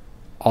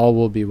 All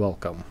will be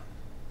welcome.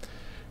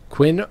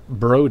 Quinn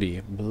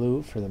Brody,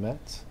 blue for the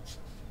Mets.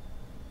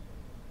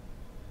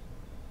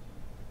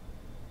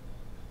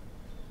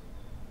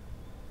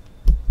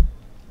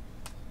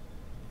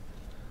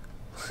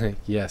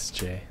 Yes,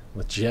 Jay.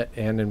 Legit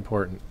and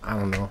important. I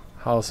don't know.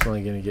 How else am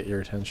I going to get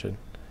your attention?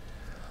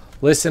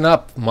 Listen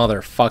up,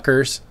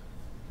 motherfuckers.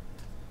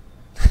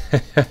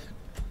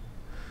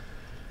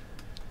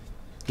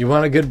 You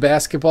want a good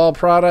basketball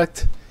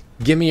product?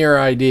 Give me your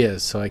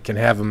ideas so I can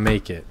have them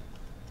make it.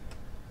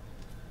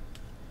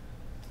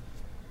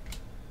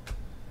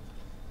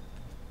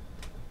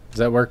 Does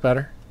that work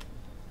better?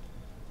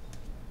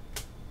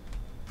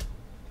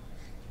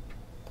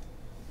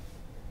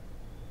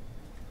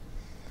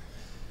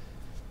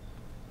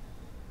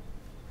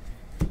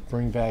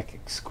 Bring back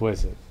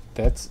exquisite.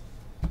 That's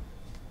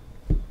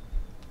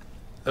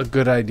a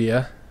good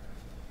idea.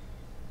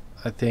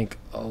 I think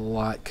a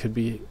lot could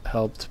be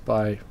helped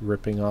by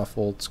ripping off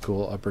old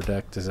school upper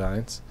deck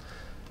designs.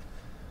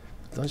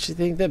 Don't you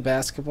think that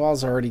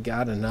basketball's already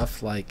got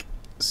enough like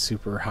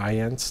super high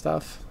end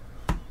stuff?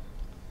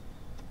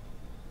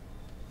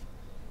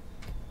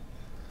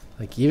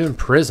 Like even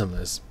Prism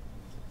is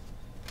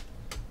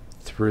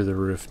through the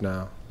roof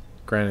now.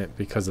 Granted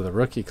because of the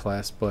rookie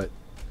class, but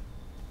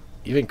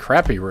even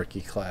crappy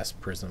rookie class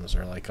Prisms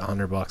are like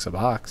 $100 a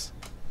box.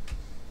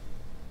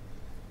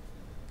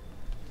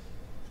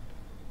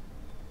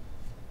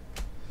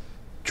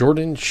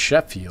 Jordan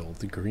Sheffield,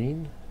 the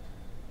green.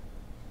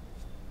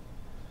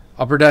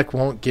 Upper Deck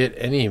won't get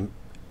any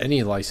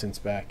license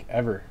back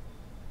ever.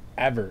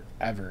 Ever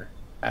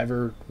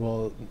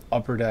will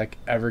Upper Deck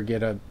ever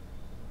get a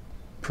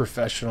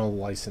professional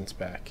license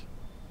back.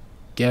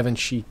 Gavin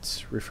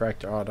Sheets,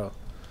 Refractor Auto.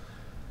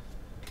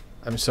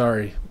 I'm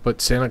sorry, but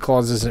Santa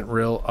Claus isn't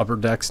real. Upper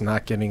Deck's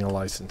not getting a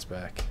license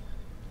back.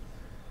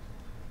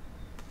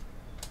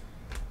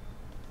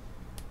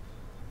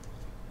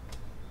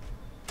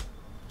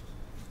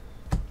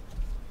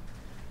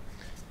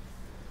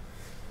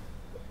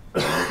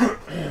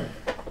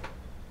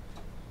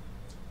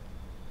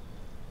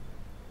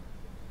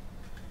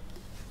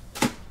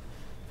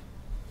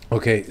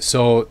 Okay,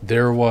 so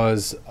there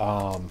was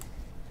a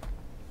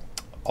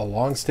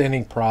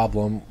long-standing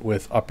problem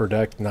with Upper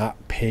Deck not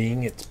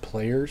paying its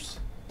players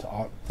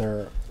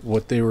to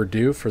what they were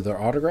due for their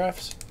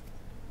autographs.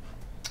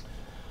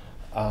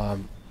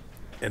 And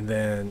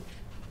then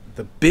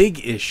the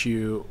big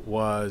issue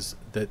was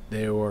that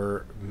they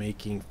were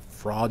making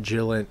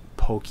fraudulent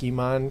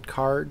Pokemon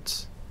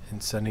cards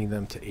and sending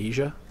them to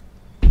Asia.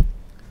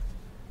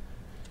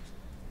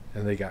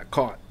 And they got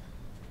caught.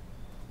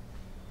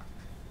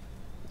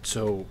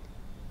 So,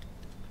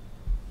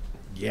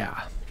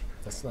 yeah,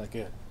 that's not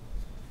good.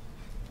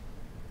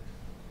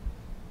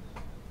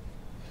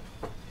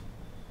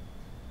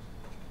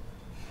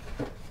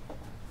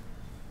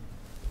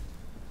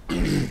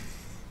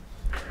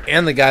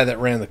 And the guy that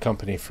ran the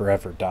company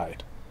forever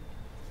died.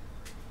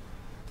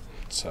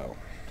 So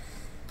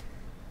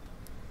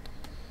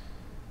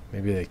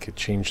maybe they could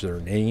change their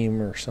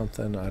name or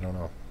something. I don't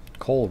know.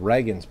 Cole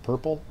Reagan's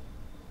purple.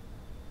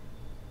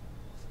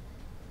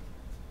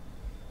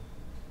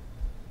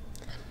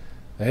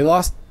 They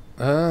lost.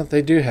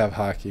 They do have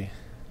hockey.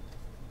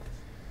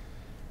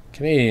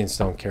 Canadians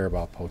don't care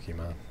about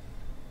Pokemon.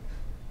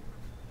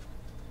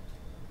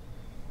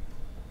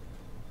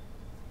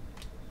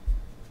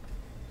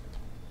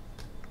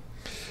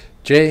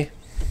 Jay,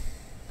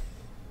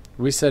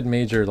 we said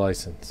major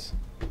license.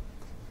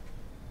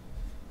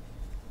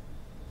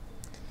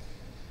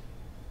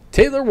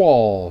 Taylor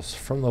Walls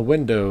from the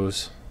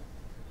windows.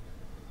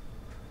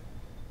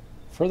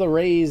 For the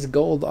Rays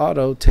gold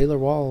auto, Taylor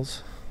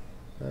Walls.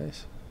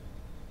 Nice.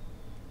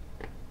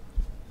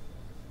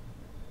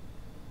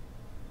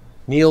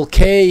 Neil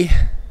K,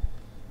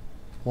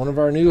 one of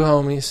our new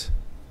homies.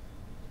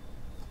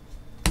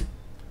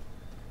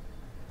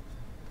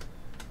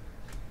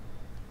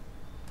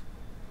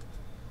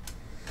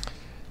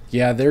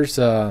 Yeah, there's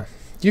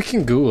you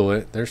can Google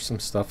it. There's some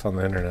stuff on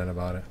the internet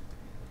about it.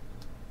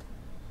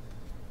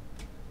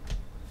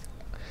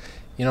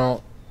 You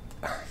know,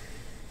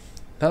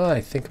 now that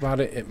I think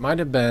about it, it might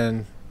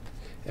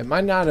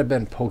not have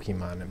been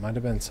Pokemon. It might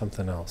have been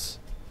something else.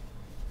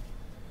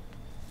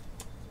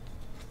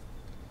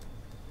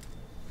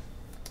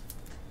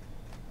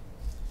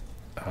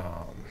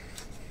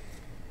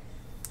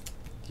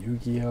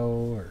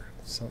 Yu-Gi-Oh or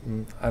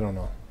something. I don't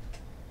know.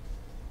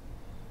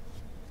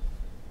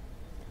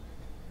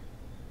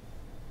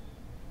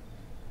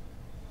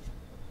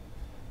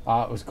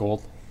 It was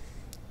gold.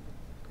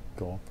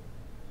 Gold.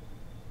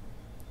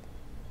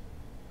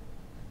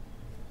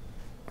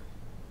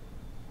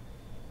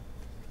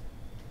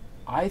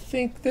 I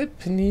think that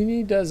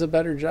Panini does a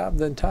better job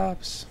than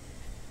Topps.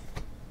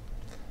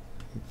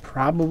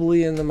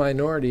 Probably in the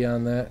minority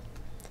on that.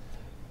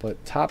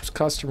 But Topps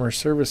customer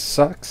service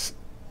sucks.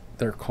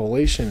 Their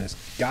collation is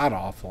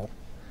god-awful.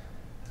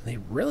 They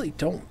really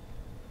don't.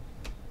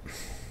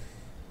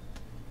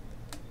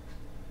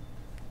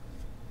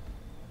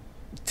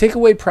 Take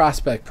away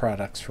prospect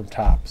products from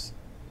Topps.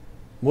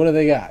 What do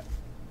they got?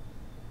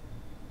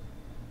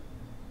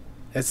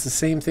 It's the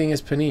same thing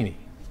as Panini.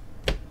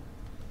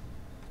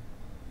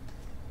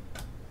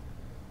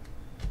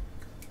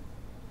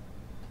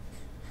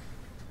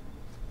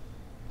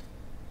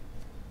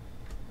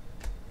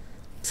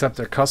 Except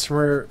their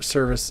customer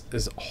service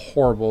is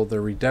horrible.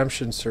 Their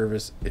redemption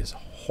service is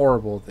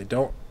horrible. They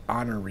don't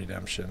honor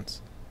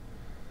redemptions.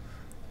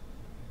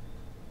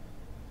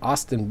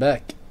 Austin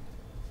Beck.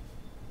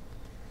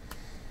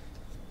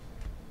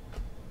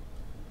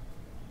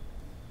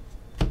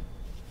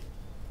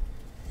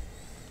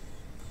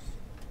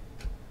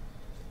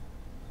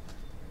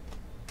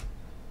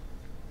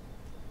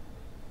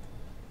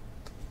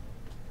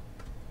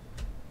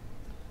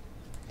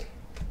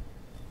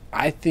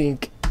 I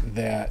think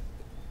that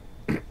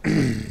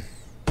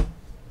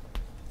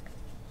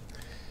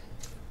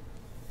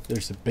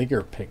there's a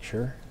bigger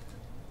picture,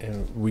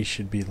 and we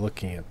should be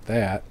looking at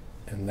that,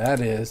 and that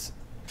is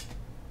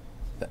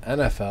the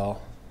NFL,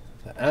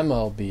 the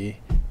MLB,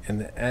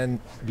 and the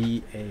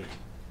NBA.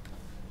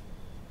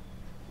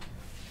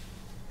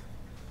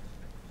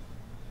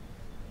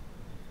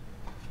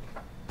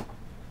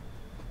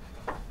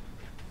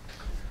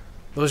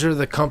 Those are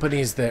the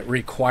companies that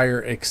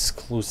require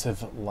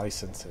exclusive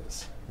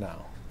licenses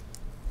now.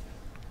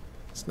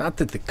 It's not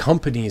that the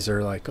companies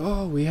are like,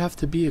 oh, we have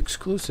to be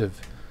exclusive.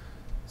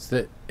 It's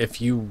that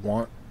if you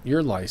want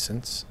your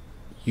license,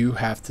 you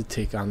have to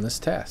take on this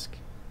task.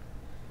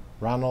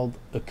 Ronald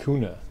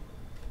Acuna.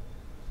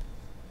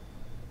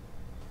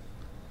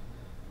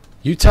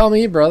 You tell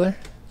me, brother.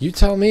 You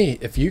tell me.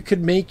 If you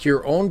could make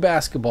your own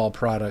basketball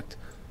product,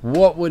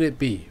 what would it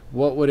be?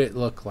 What would it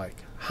look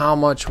like? How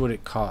much would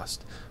it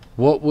cost?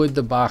 What would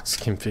the box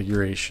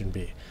configuration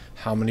be?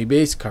 How many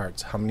base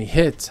cards? How many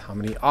hits? How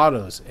many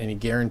autos? Any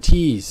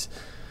guarantees?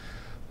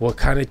 What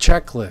kind of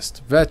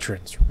checklist?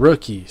 Veterans,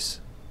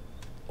 rookies,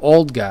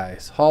 old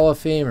guys, Hall of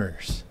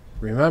Famers.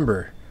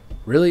 Remember,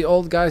 really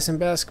old guys in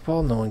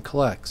basketball, no one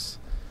collects.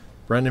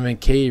 Brendan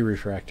McKay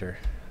refractor.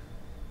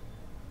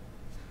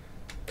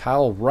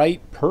 Kyle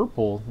Wright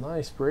purple.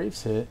 Nice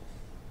Braves hit.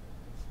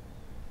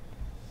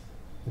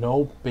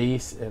 No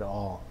base at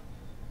all.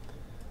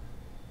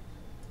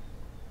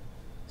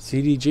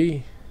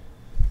 CDG.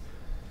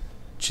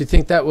 Do you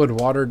think that would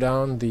water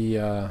down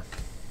the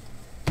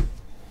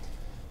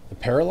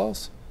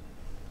parallels?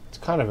 It's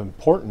kind of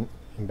important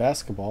in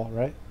basketball,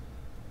 right?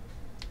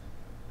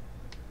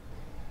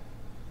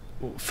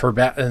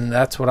 And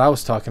that's what I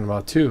was talking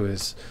about too,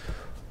 is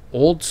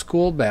old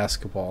school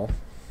basketball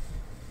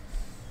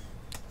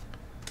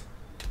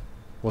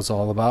was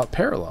all about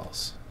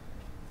parallels,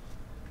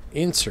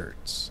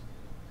 inserts.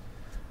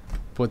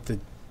 But the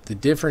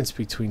difference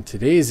between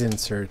today's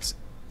inserts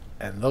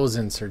and those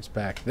inserts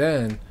back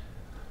then,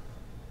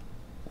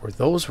 or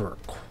those were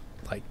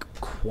like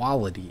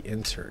quality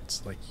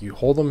inserts. Like you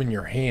hold them in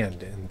your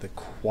hand and the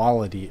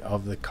quality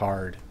of the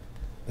card,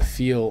 the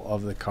feel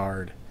of the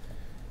card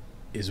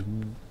is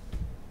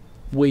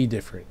way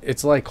different.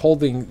 It's like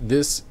holding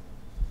this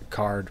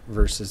card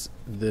versus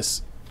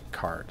this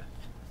card,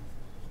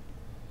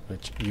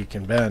 which you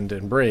can bend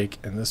and break,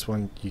 and this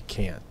one you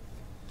can't.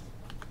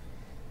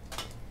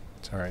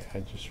 Sorry, I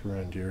just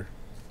ruined your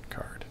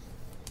card.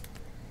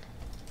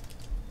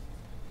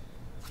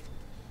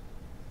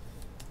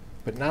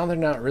 But now they're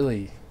not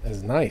really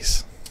as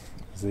nice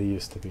as they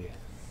used to be.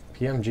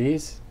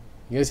 PMGs?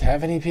 You guys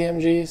have any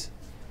PMGs?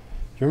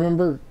 You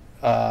remember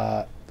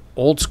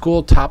old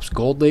school Topps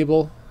Gold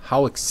Label?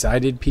 How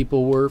excited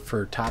people were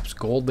for Topps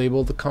Gold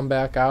Label to come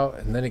back out,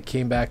 and then it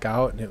came back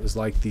out and it was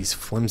like these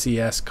flimsy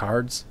ass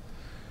cards.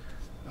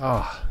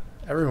 Ah,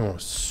 everyone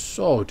was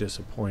so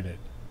disappointed.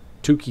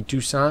 Tukey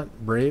Toussaint,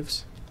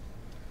 Braves.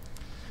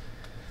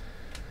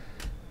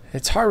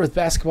 It's hard with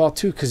basketball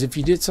too, because if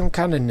you did some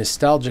kind of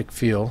nostalgic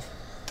feel,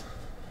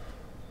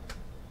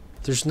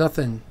 there's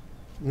nothing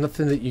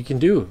that you can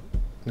do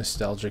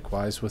nostalgic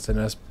wise with an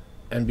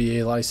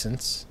NBA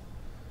license.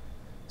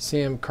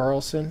 Sam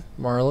Carlson,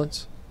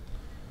 Marlins.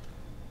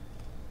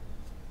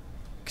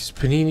 Because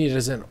Panini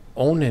doesn't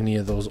own any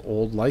of those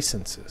old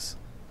licenses.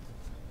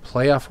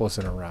 Playoff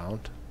wasn't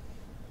around.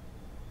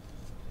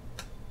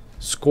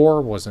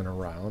 Score wasn't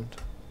around.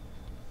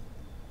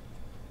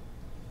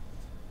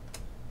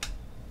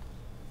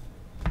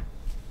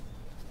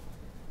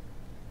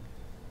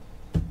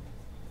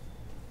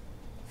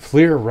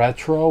 Fleer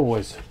Retro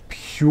was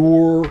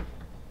pure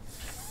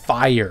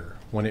fire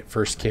when it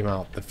first came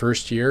out. The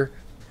first year,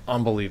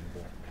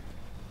 unbelievable.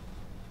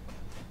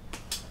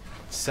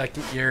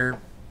 Second year,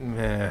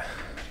 meh.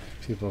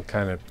 People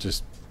kind of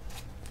just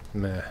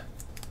meh.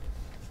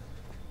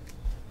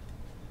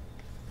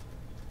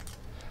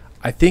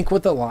 I think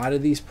with a lot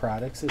of these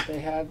products that they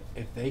have,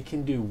 if they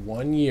can do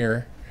 1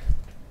 year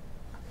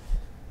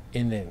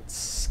and then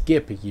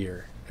skip a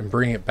year and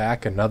bring it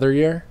back another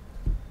year,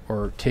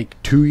 or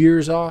take 2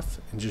 years off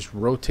and just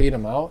rotate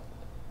them out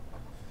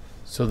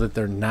so that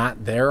they're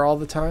not there all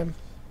the time,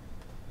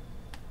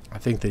 I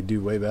think they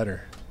do way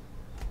better.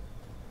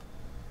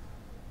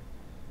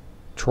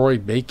 Troy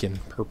Bacon,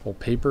 purple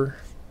paper.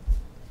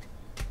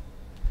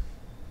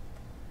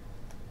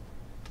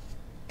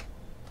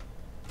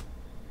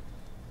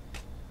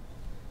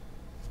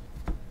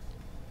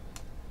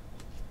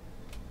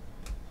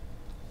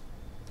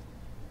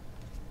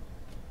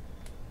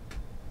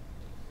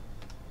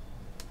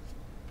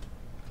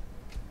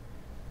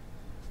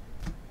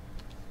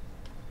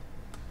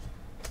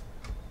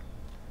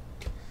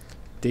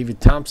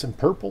 David Thompson,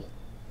 purple.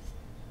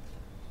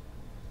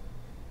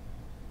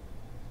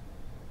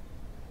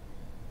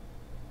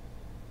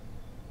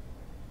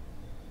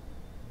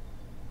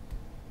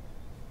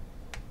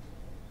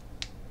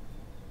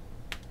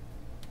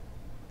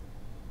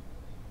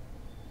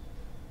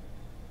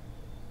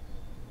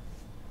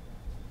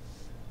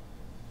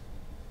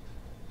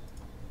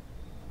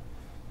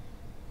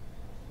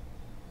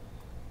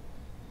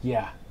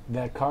 Yeah,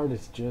 that card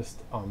is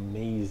just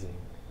amazing.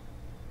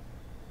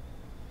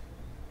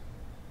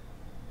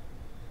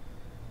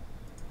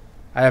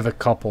 I have a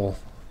couple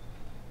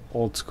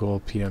old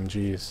school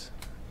PMGs.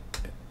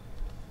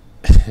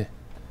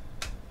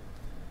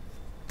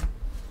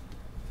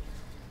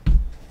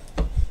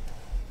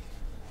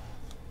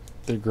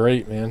 They're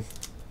great, man.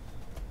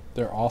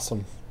 They're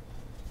awesome.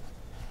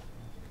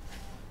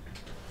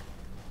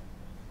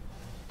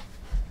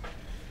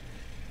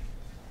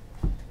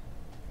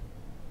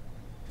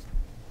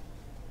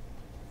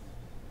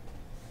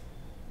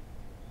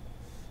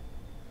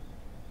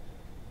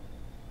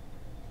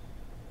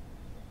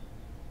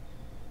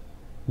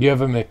 You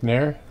have a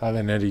McNair? I have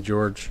an Eddie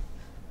George.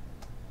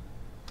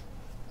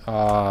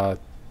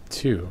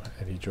 Two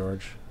Eddie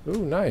George.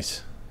 Ooh,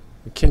 nice.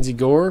 Mackenzie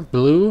Gore,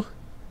 blue.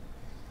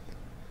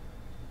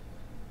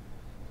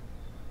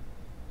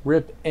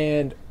 Rip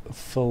and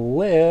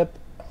flip.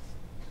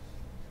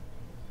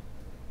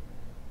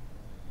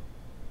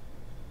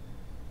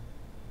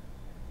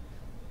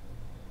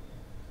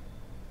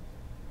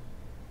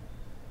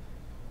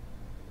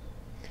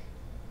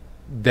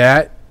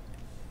 That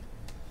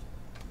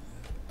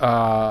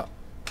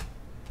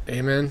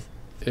Amen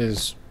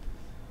is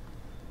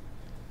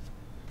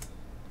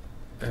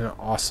an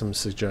awesome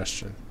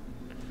suggestion.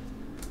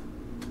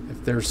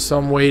 If there's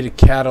some way to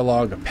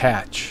catalog a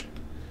patch,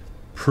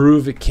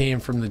 prove it came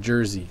from the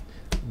jersey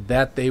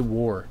that they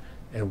wore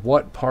and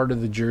what part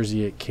of the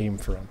jersey it came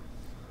from.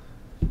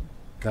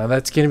 Now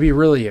that's going to be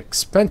really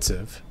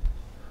expensive,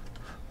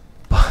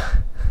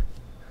 but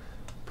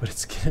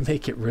it's going to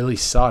make it really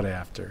sought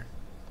after.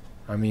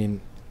 I mean,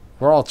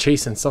 we're all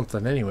chasing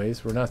something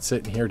anyways. We're not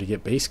sitting here to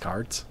get base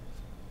cards.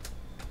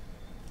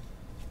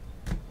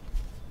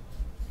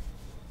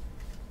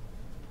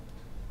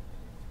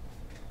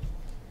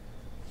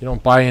 You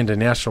don't buy into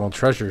National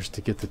Treasures to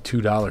get the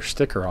 $2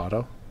 sticker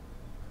auto.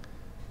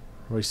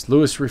 Royce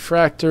Lewis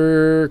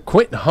refractor.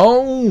 Quentin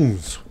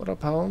Holmes. What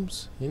up,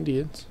 Holmes?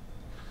 Indians.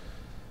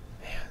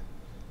 Man.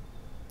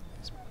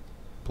 These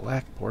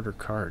black border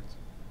cards.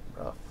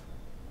 Rough.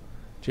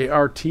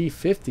 JRT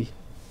 50.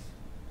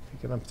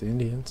 Picking up the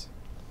Indians.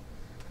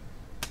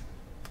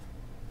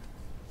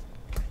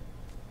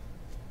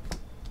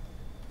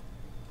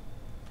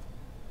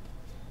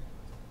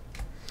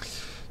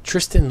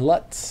 Tristan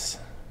Lutz,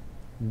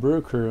 Brew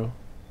Crew.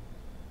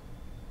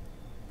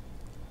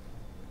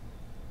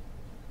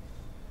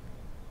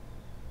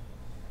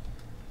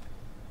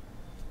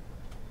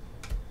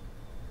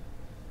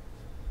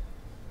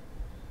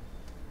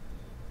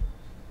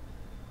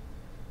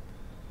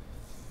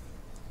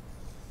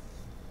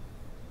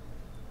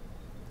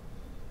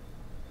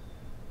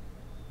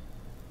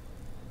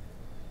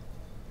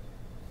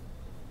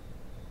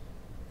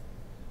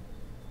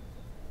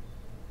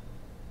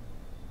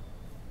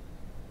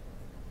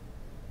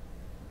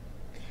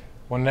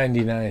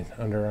 $199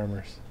 Under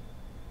Armour's.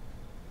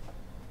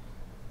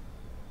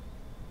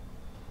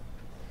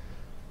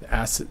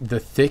 The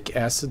thick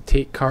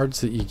acetate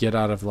cards that you get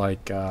out of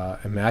like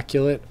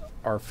Immaculate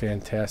are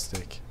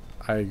fantastic.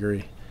 I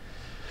agree.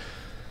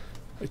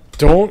 I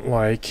don't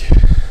like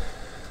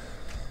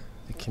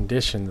the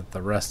condition that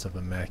the rest of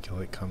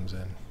Immaculate comes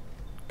in.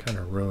 Kind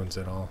of ruins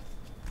it all.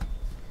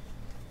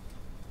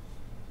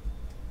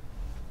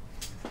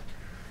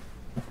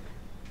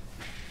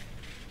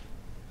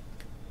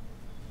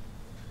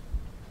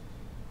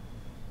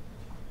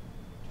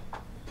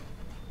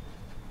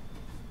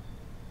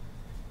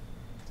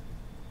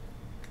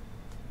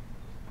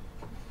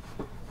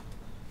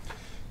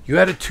 You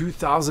had a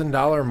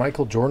 $2,000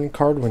 Michael Jordan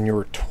card when you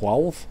were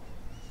 12?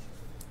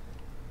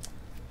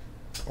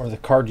 Or the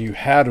card you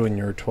had when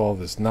you were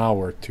 12 is now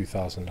worth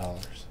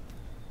 $2,000?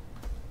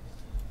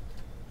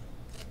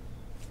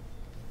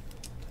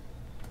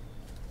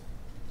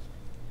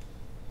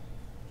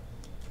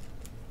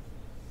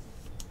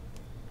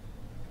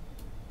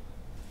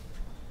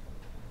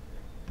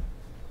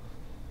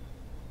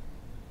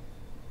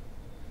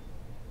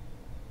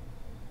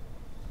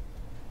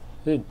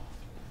 Dude,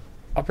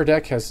 Upper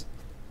Deck has...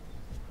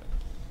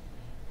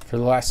 For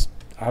the last,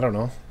 I don't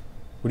know,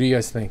 what do you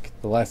guys think?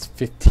 The last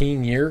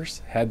 15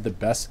 years had the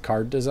best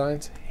card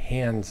designs,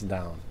 hands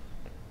down.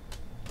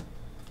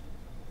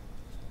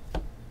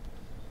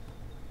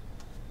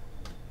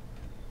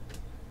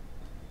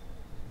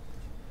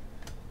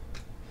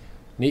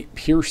 Nate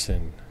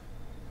Pearson,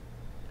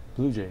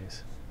 Blue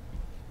Jays.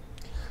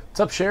 What's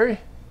up,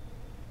 Sherry?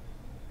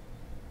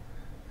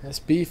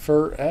 SB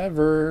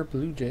forever,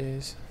 Blue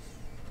Jays.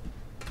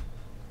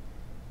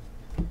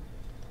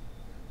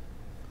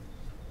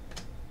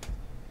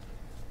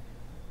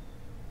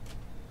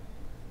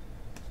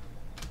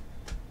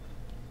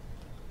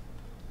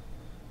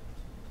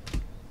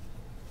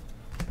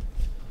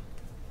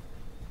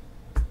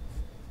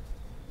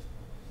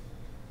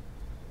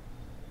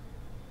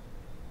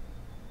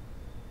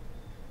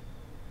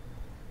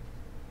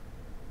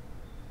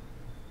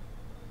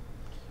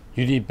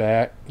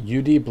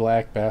 UD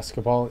Black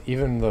basketball,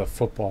 even the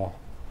football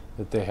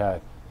that they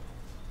had,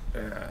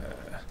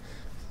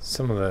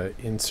 some of the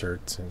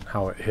inserts and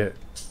how it hit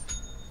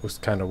was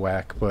kind of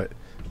whack, but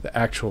the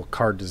actual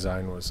card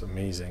design was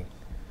amazing.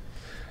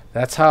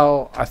 That's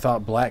how I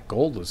thought Black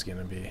Gold was going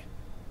to be.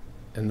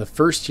 And the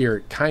first year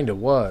it kind of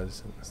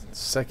was, and the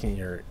second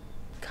year it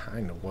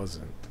kind of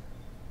wasn't.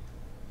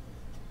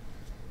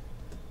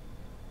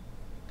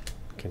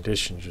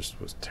 Condition just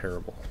was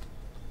terrible.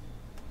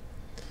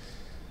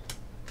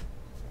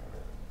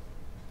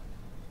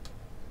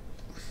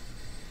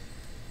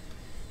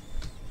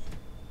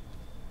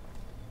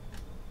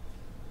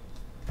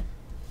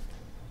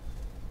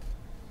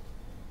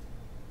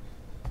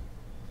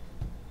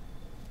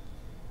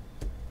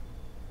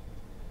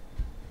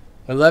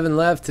 $11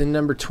 left in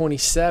number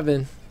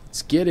 27.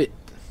 Let's get it.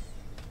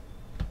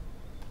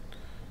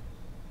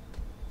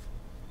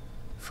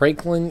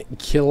 Franklin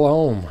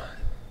Kilome.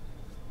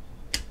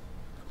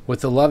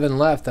 With 11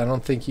 left, I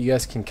don't think you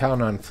guys can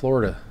count on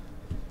Florida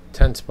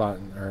 10 spot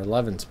or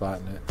 11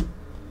 spot in it.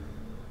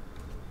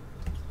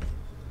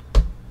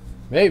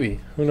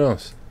 Maybe. Who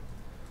knows?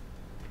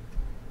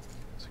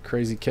 It's a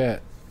crazy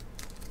cat.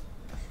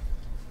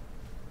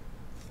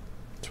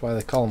 That's why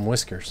they call him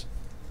Whiskers.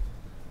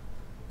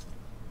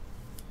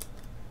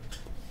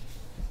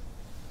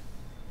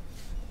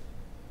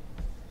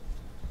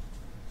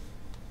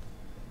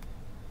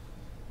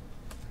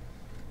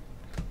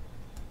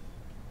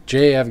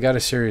 Jay, I've got a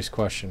serious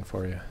question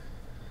for you.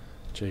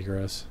 Jay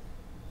Gross.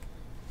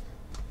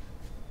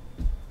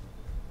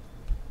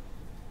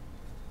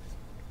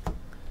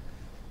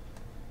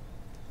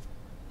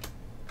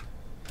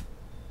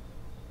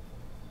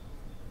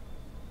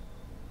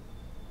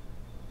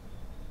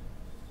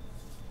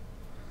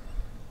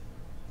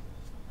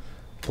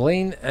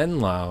 Blaine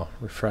Enlow,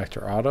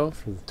 refractor auto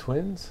for the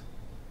Twins.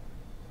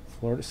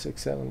 Florida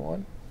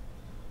 671.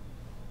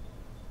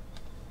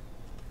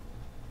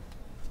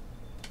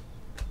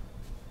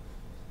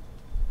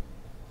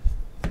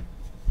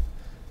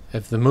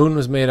 If the moon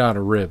was made out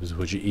of ribs,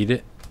 would you eat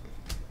it?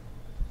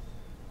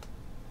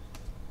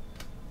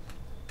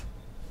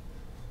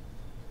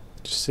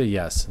 Just say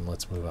yes and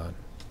let's move on.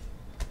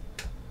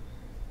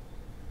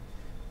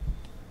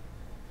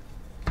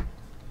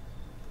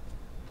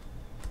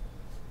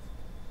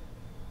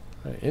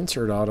 All right,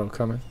 insert auto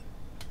coming.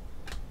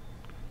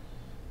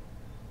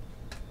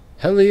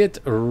 Elliot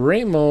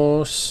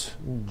Ramos,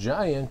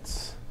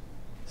 Giants,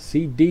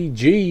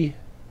 CDG.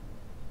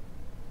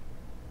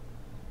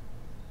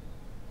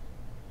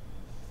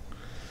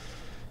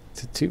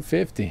 To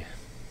 250.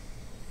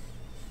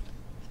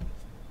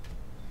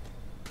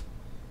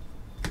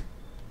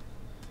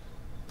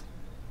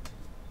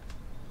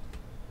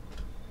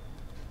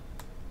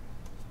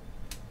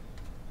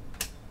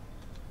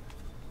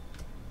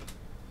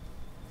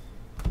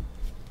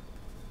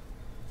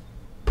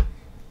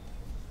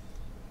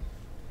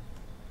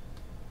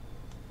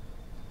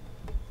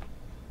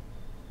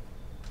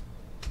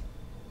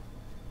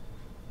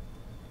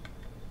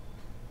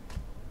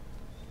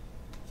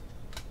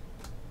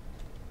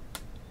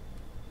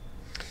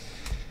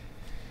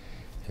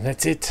 And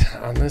that's it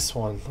on this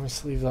one. Let me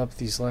sleeve up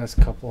these last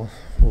couple.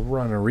 We'll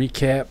run a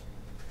recap.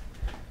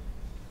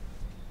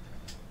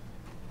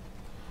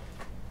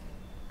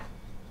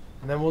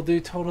 And then we'll do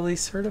totally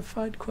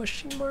certified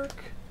question mark.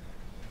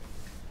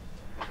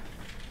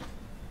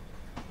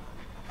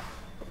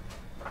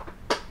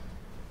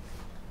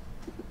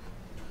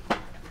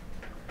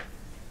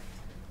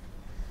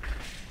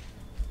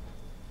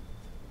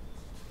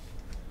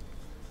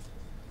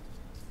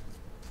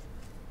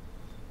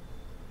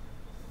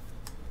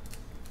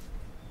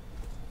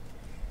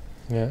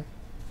 Yeah.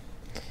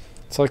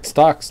 It's like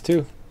stocks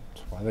too.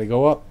 That's why they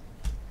go up.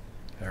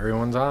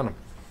 Everyone's on them.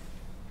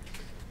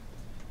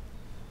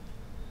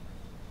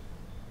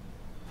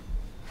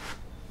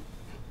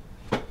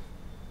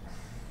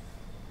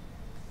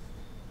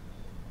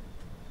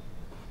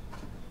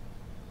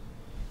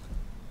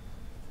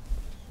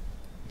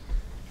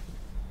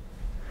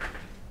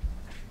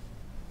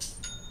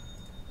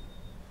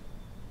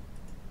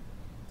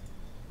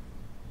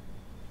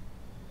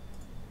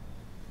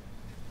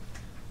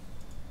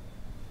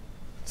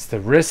 It's the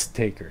risk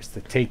takers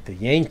that take the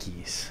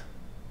Yankees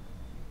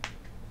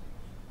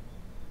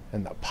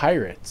and the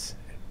Pirates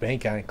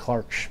bank on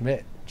Clark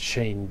Schmidt,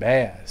 Shane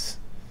Baz.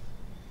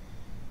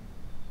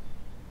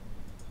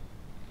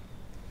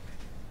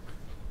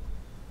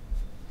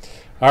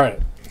 All right,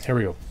 here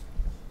we go.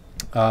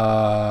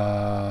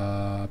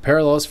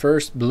 Parallels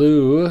first,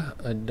 blue,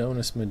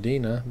 Adonis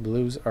Medina,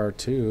 blues are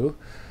to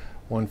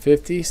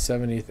 150,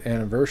 70th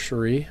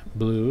anniversary,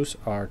 blues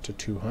are to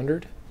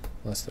 200,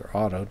 unless they're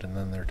autoed, and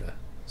then they're to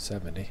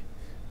 70.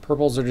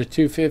 Purples are to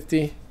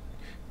 250,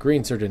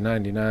 greens are to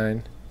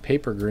 99,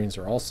 paper greens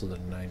are also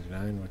to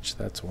 99, which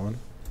that's one.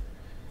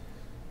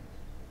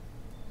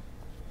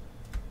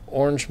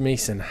 Orange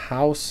Mason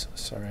House,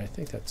 sorry, I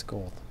think that's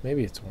gold.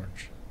 Maybe it's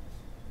orange.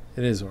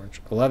 It is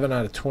orange. 11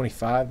 out of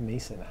 25,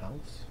 Mason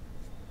House.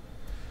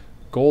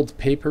 Gold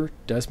paper,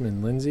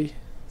 Desmond Lindsay,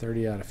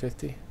 30 out of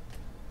 50.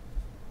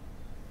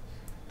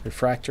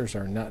 Refractors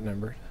are not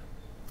numbered.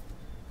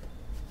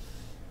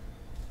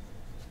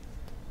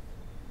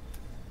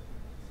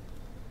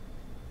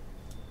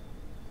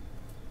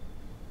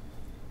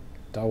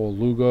 Dowell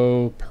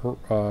Lugo,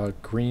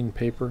 green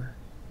paper.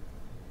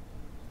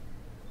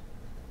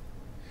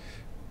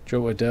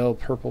 Joe Adele,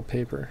 purple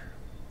paper.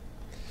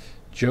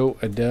 Joe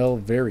Adele,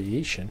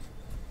 variation.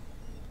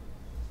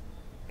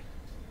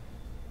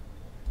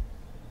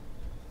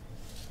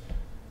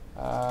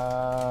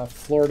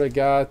 Florida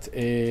got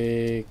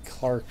a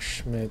Clark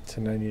Schmidt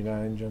to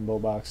 99 jumbo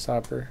box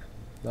topper,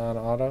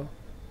 non-auto,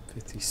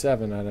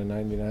 57 out of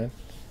 99.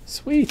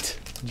 Sweet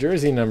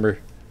jersey number.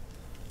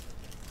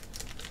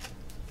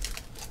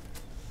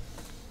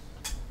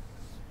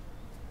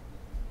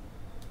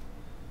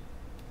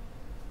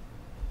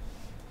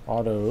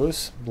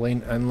 Autos,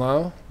 Blaine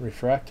Enlow,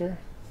 refractor.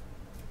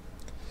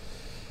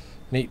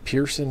 Nate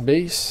Pearson,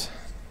 base.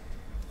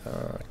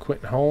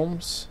 Quentin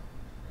Holmes,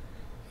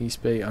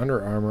 East Bay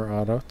Under Armour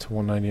auto to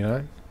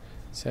 199.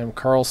 Sam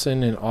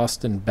Carlson and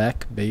Austin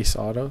Beck, base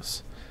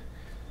autos.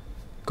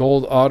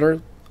 Gold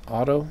auto,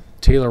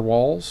 Taylor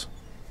Walls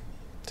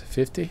to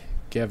 50.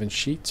 Gavin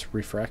Sheets,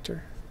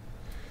 refractor.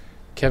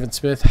 Kevin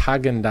Smith,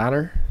 Hagen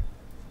Donner.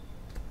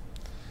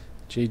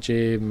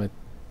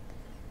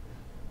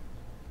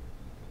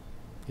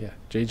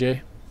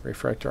 JJ,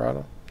 refractor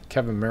auto.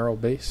 Kevin Merrill,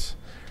 base.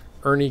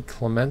 Ernie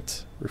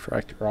Clement,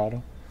 refractor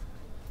auto.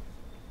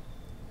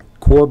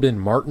 Corbin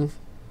Martin,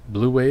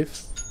 Blue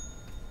Wave.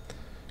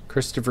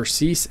 Christopher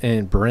Cease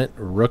and Brent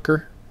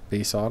Rooker,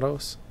 base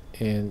autos.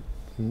 And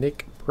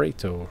Nick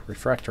Prato,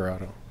 refractor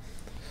auto.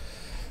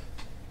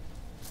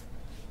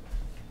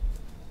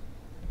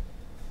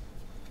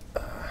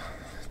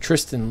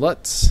 Tristan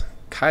Lutz,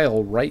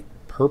 Kyle Wright,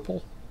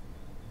 purple.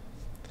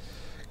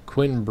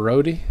 Quinn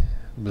Brody,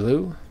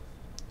 blue.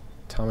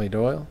 Tommy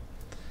Doyle,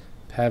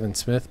 Pavin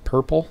Smith,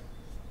 purple.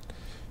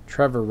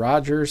 Trevor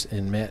Rogers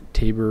and Matt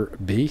Tabor,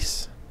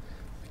 base.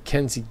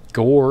 Mackenzie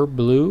Gore,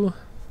 blue.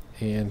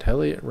 And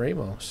Elliot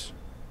Ramos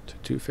to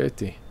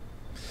 250.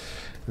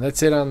 And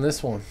that's it on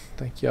this one.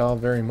 Thank you all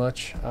very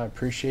much. I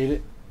appreciate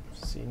it.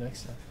 See you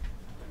next time.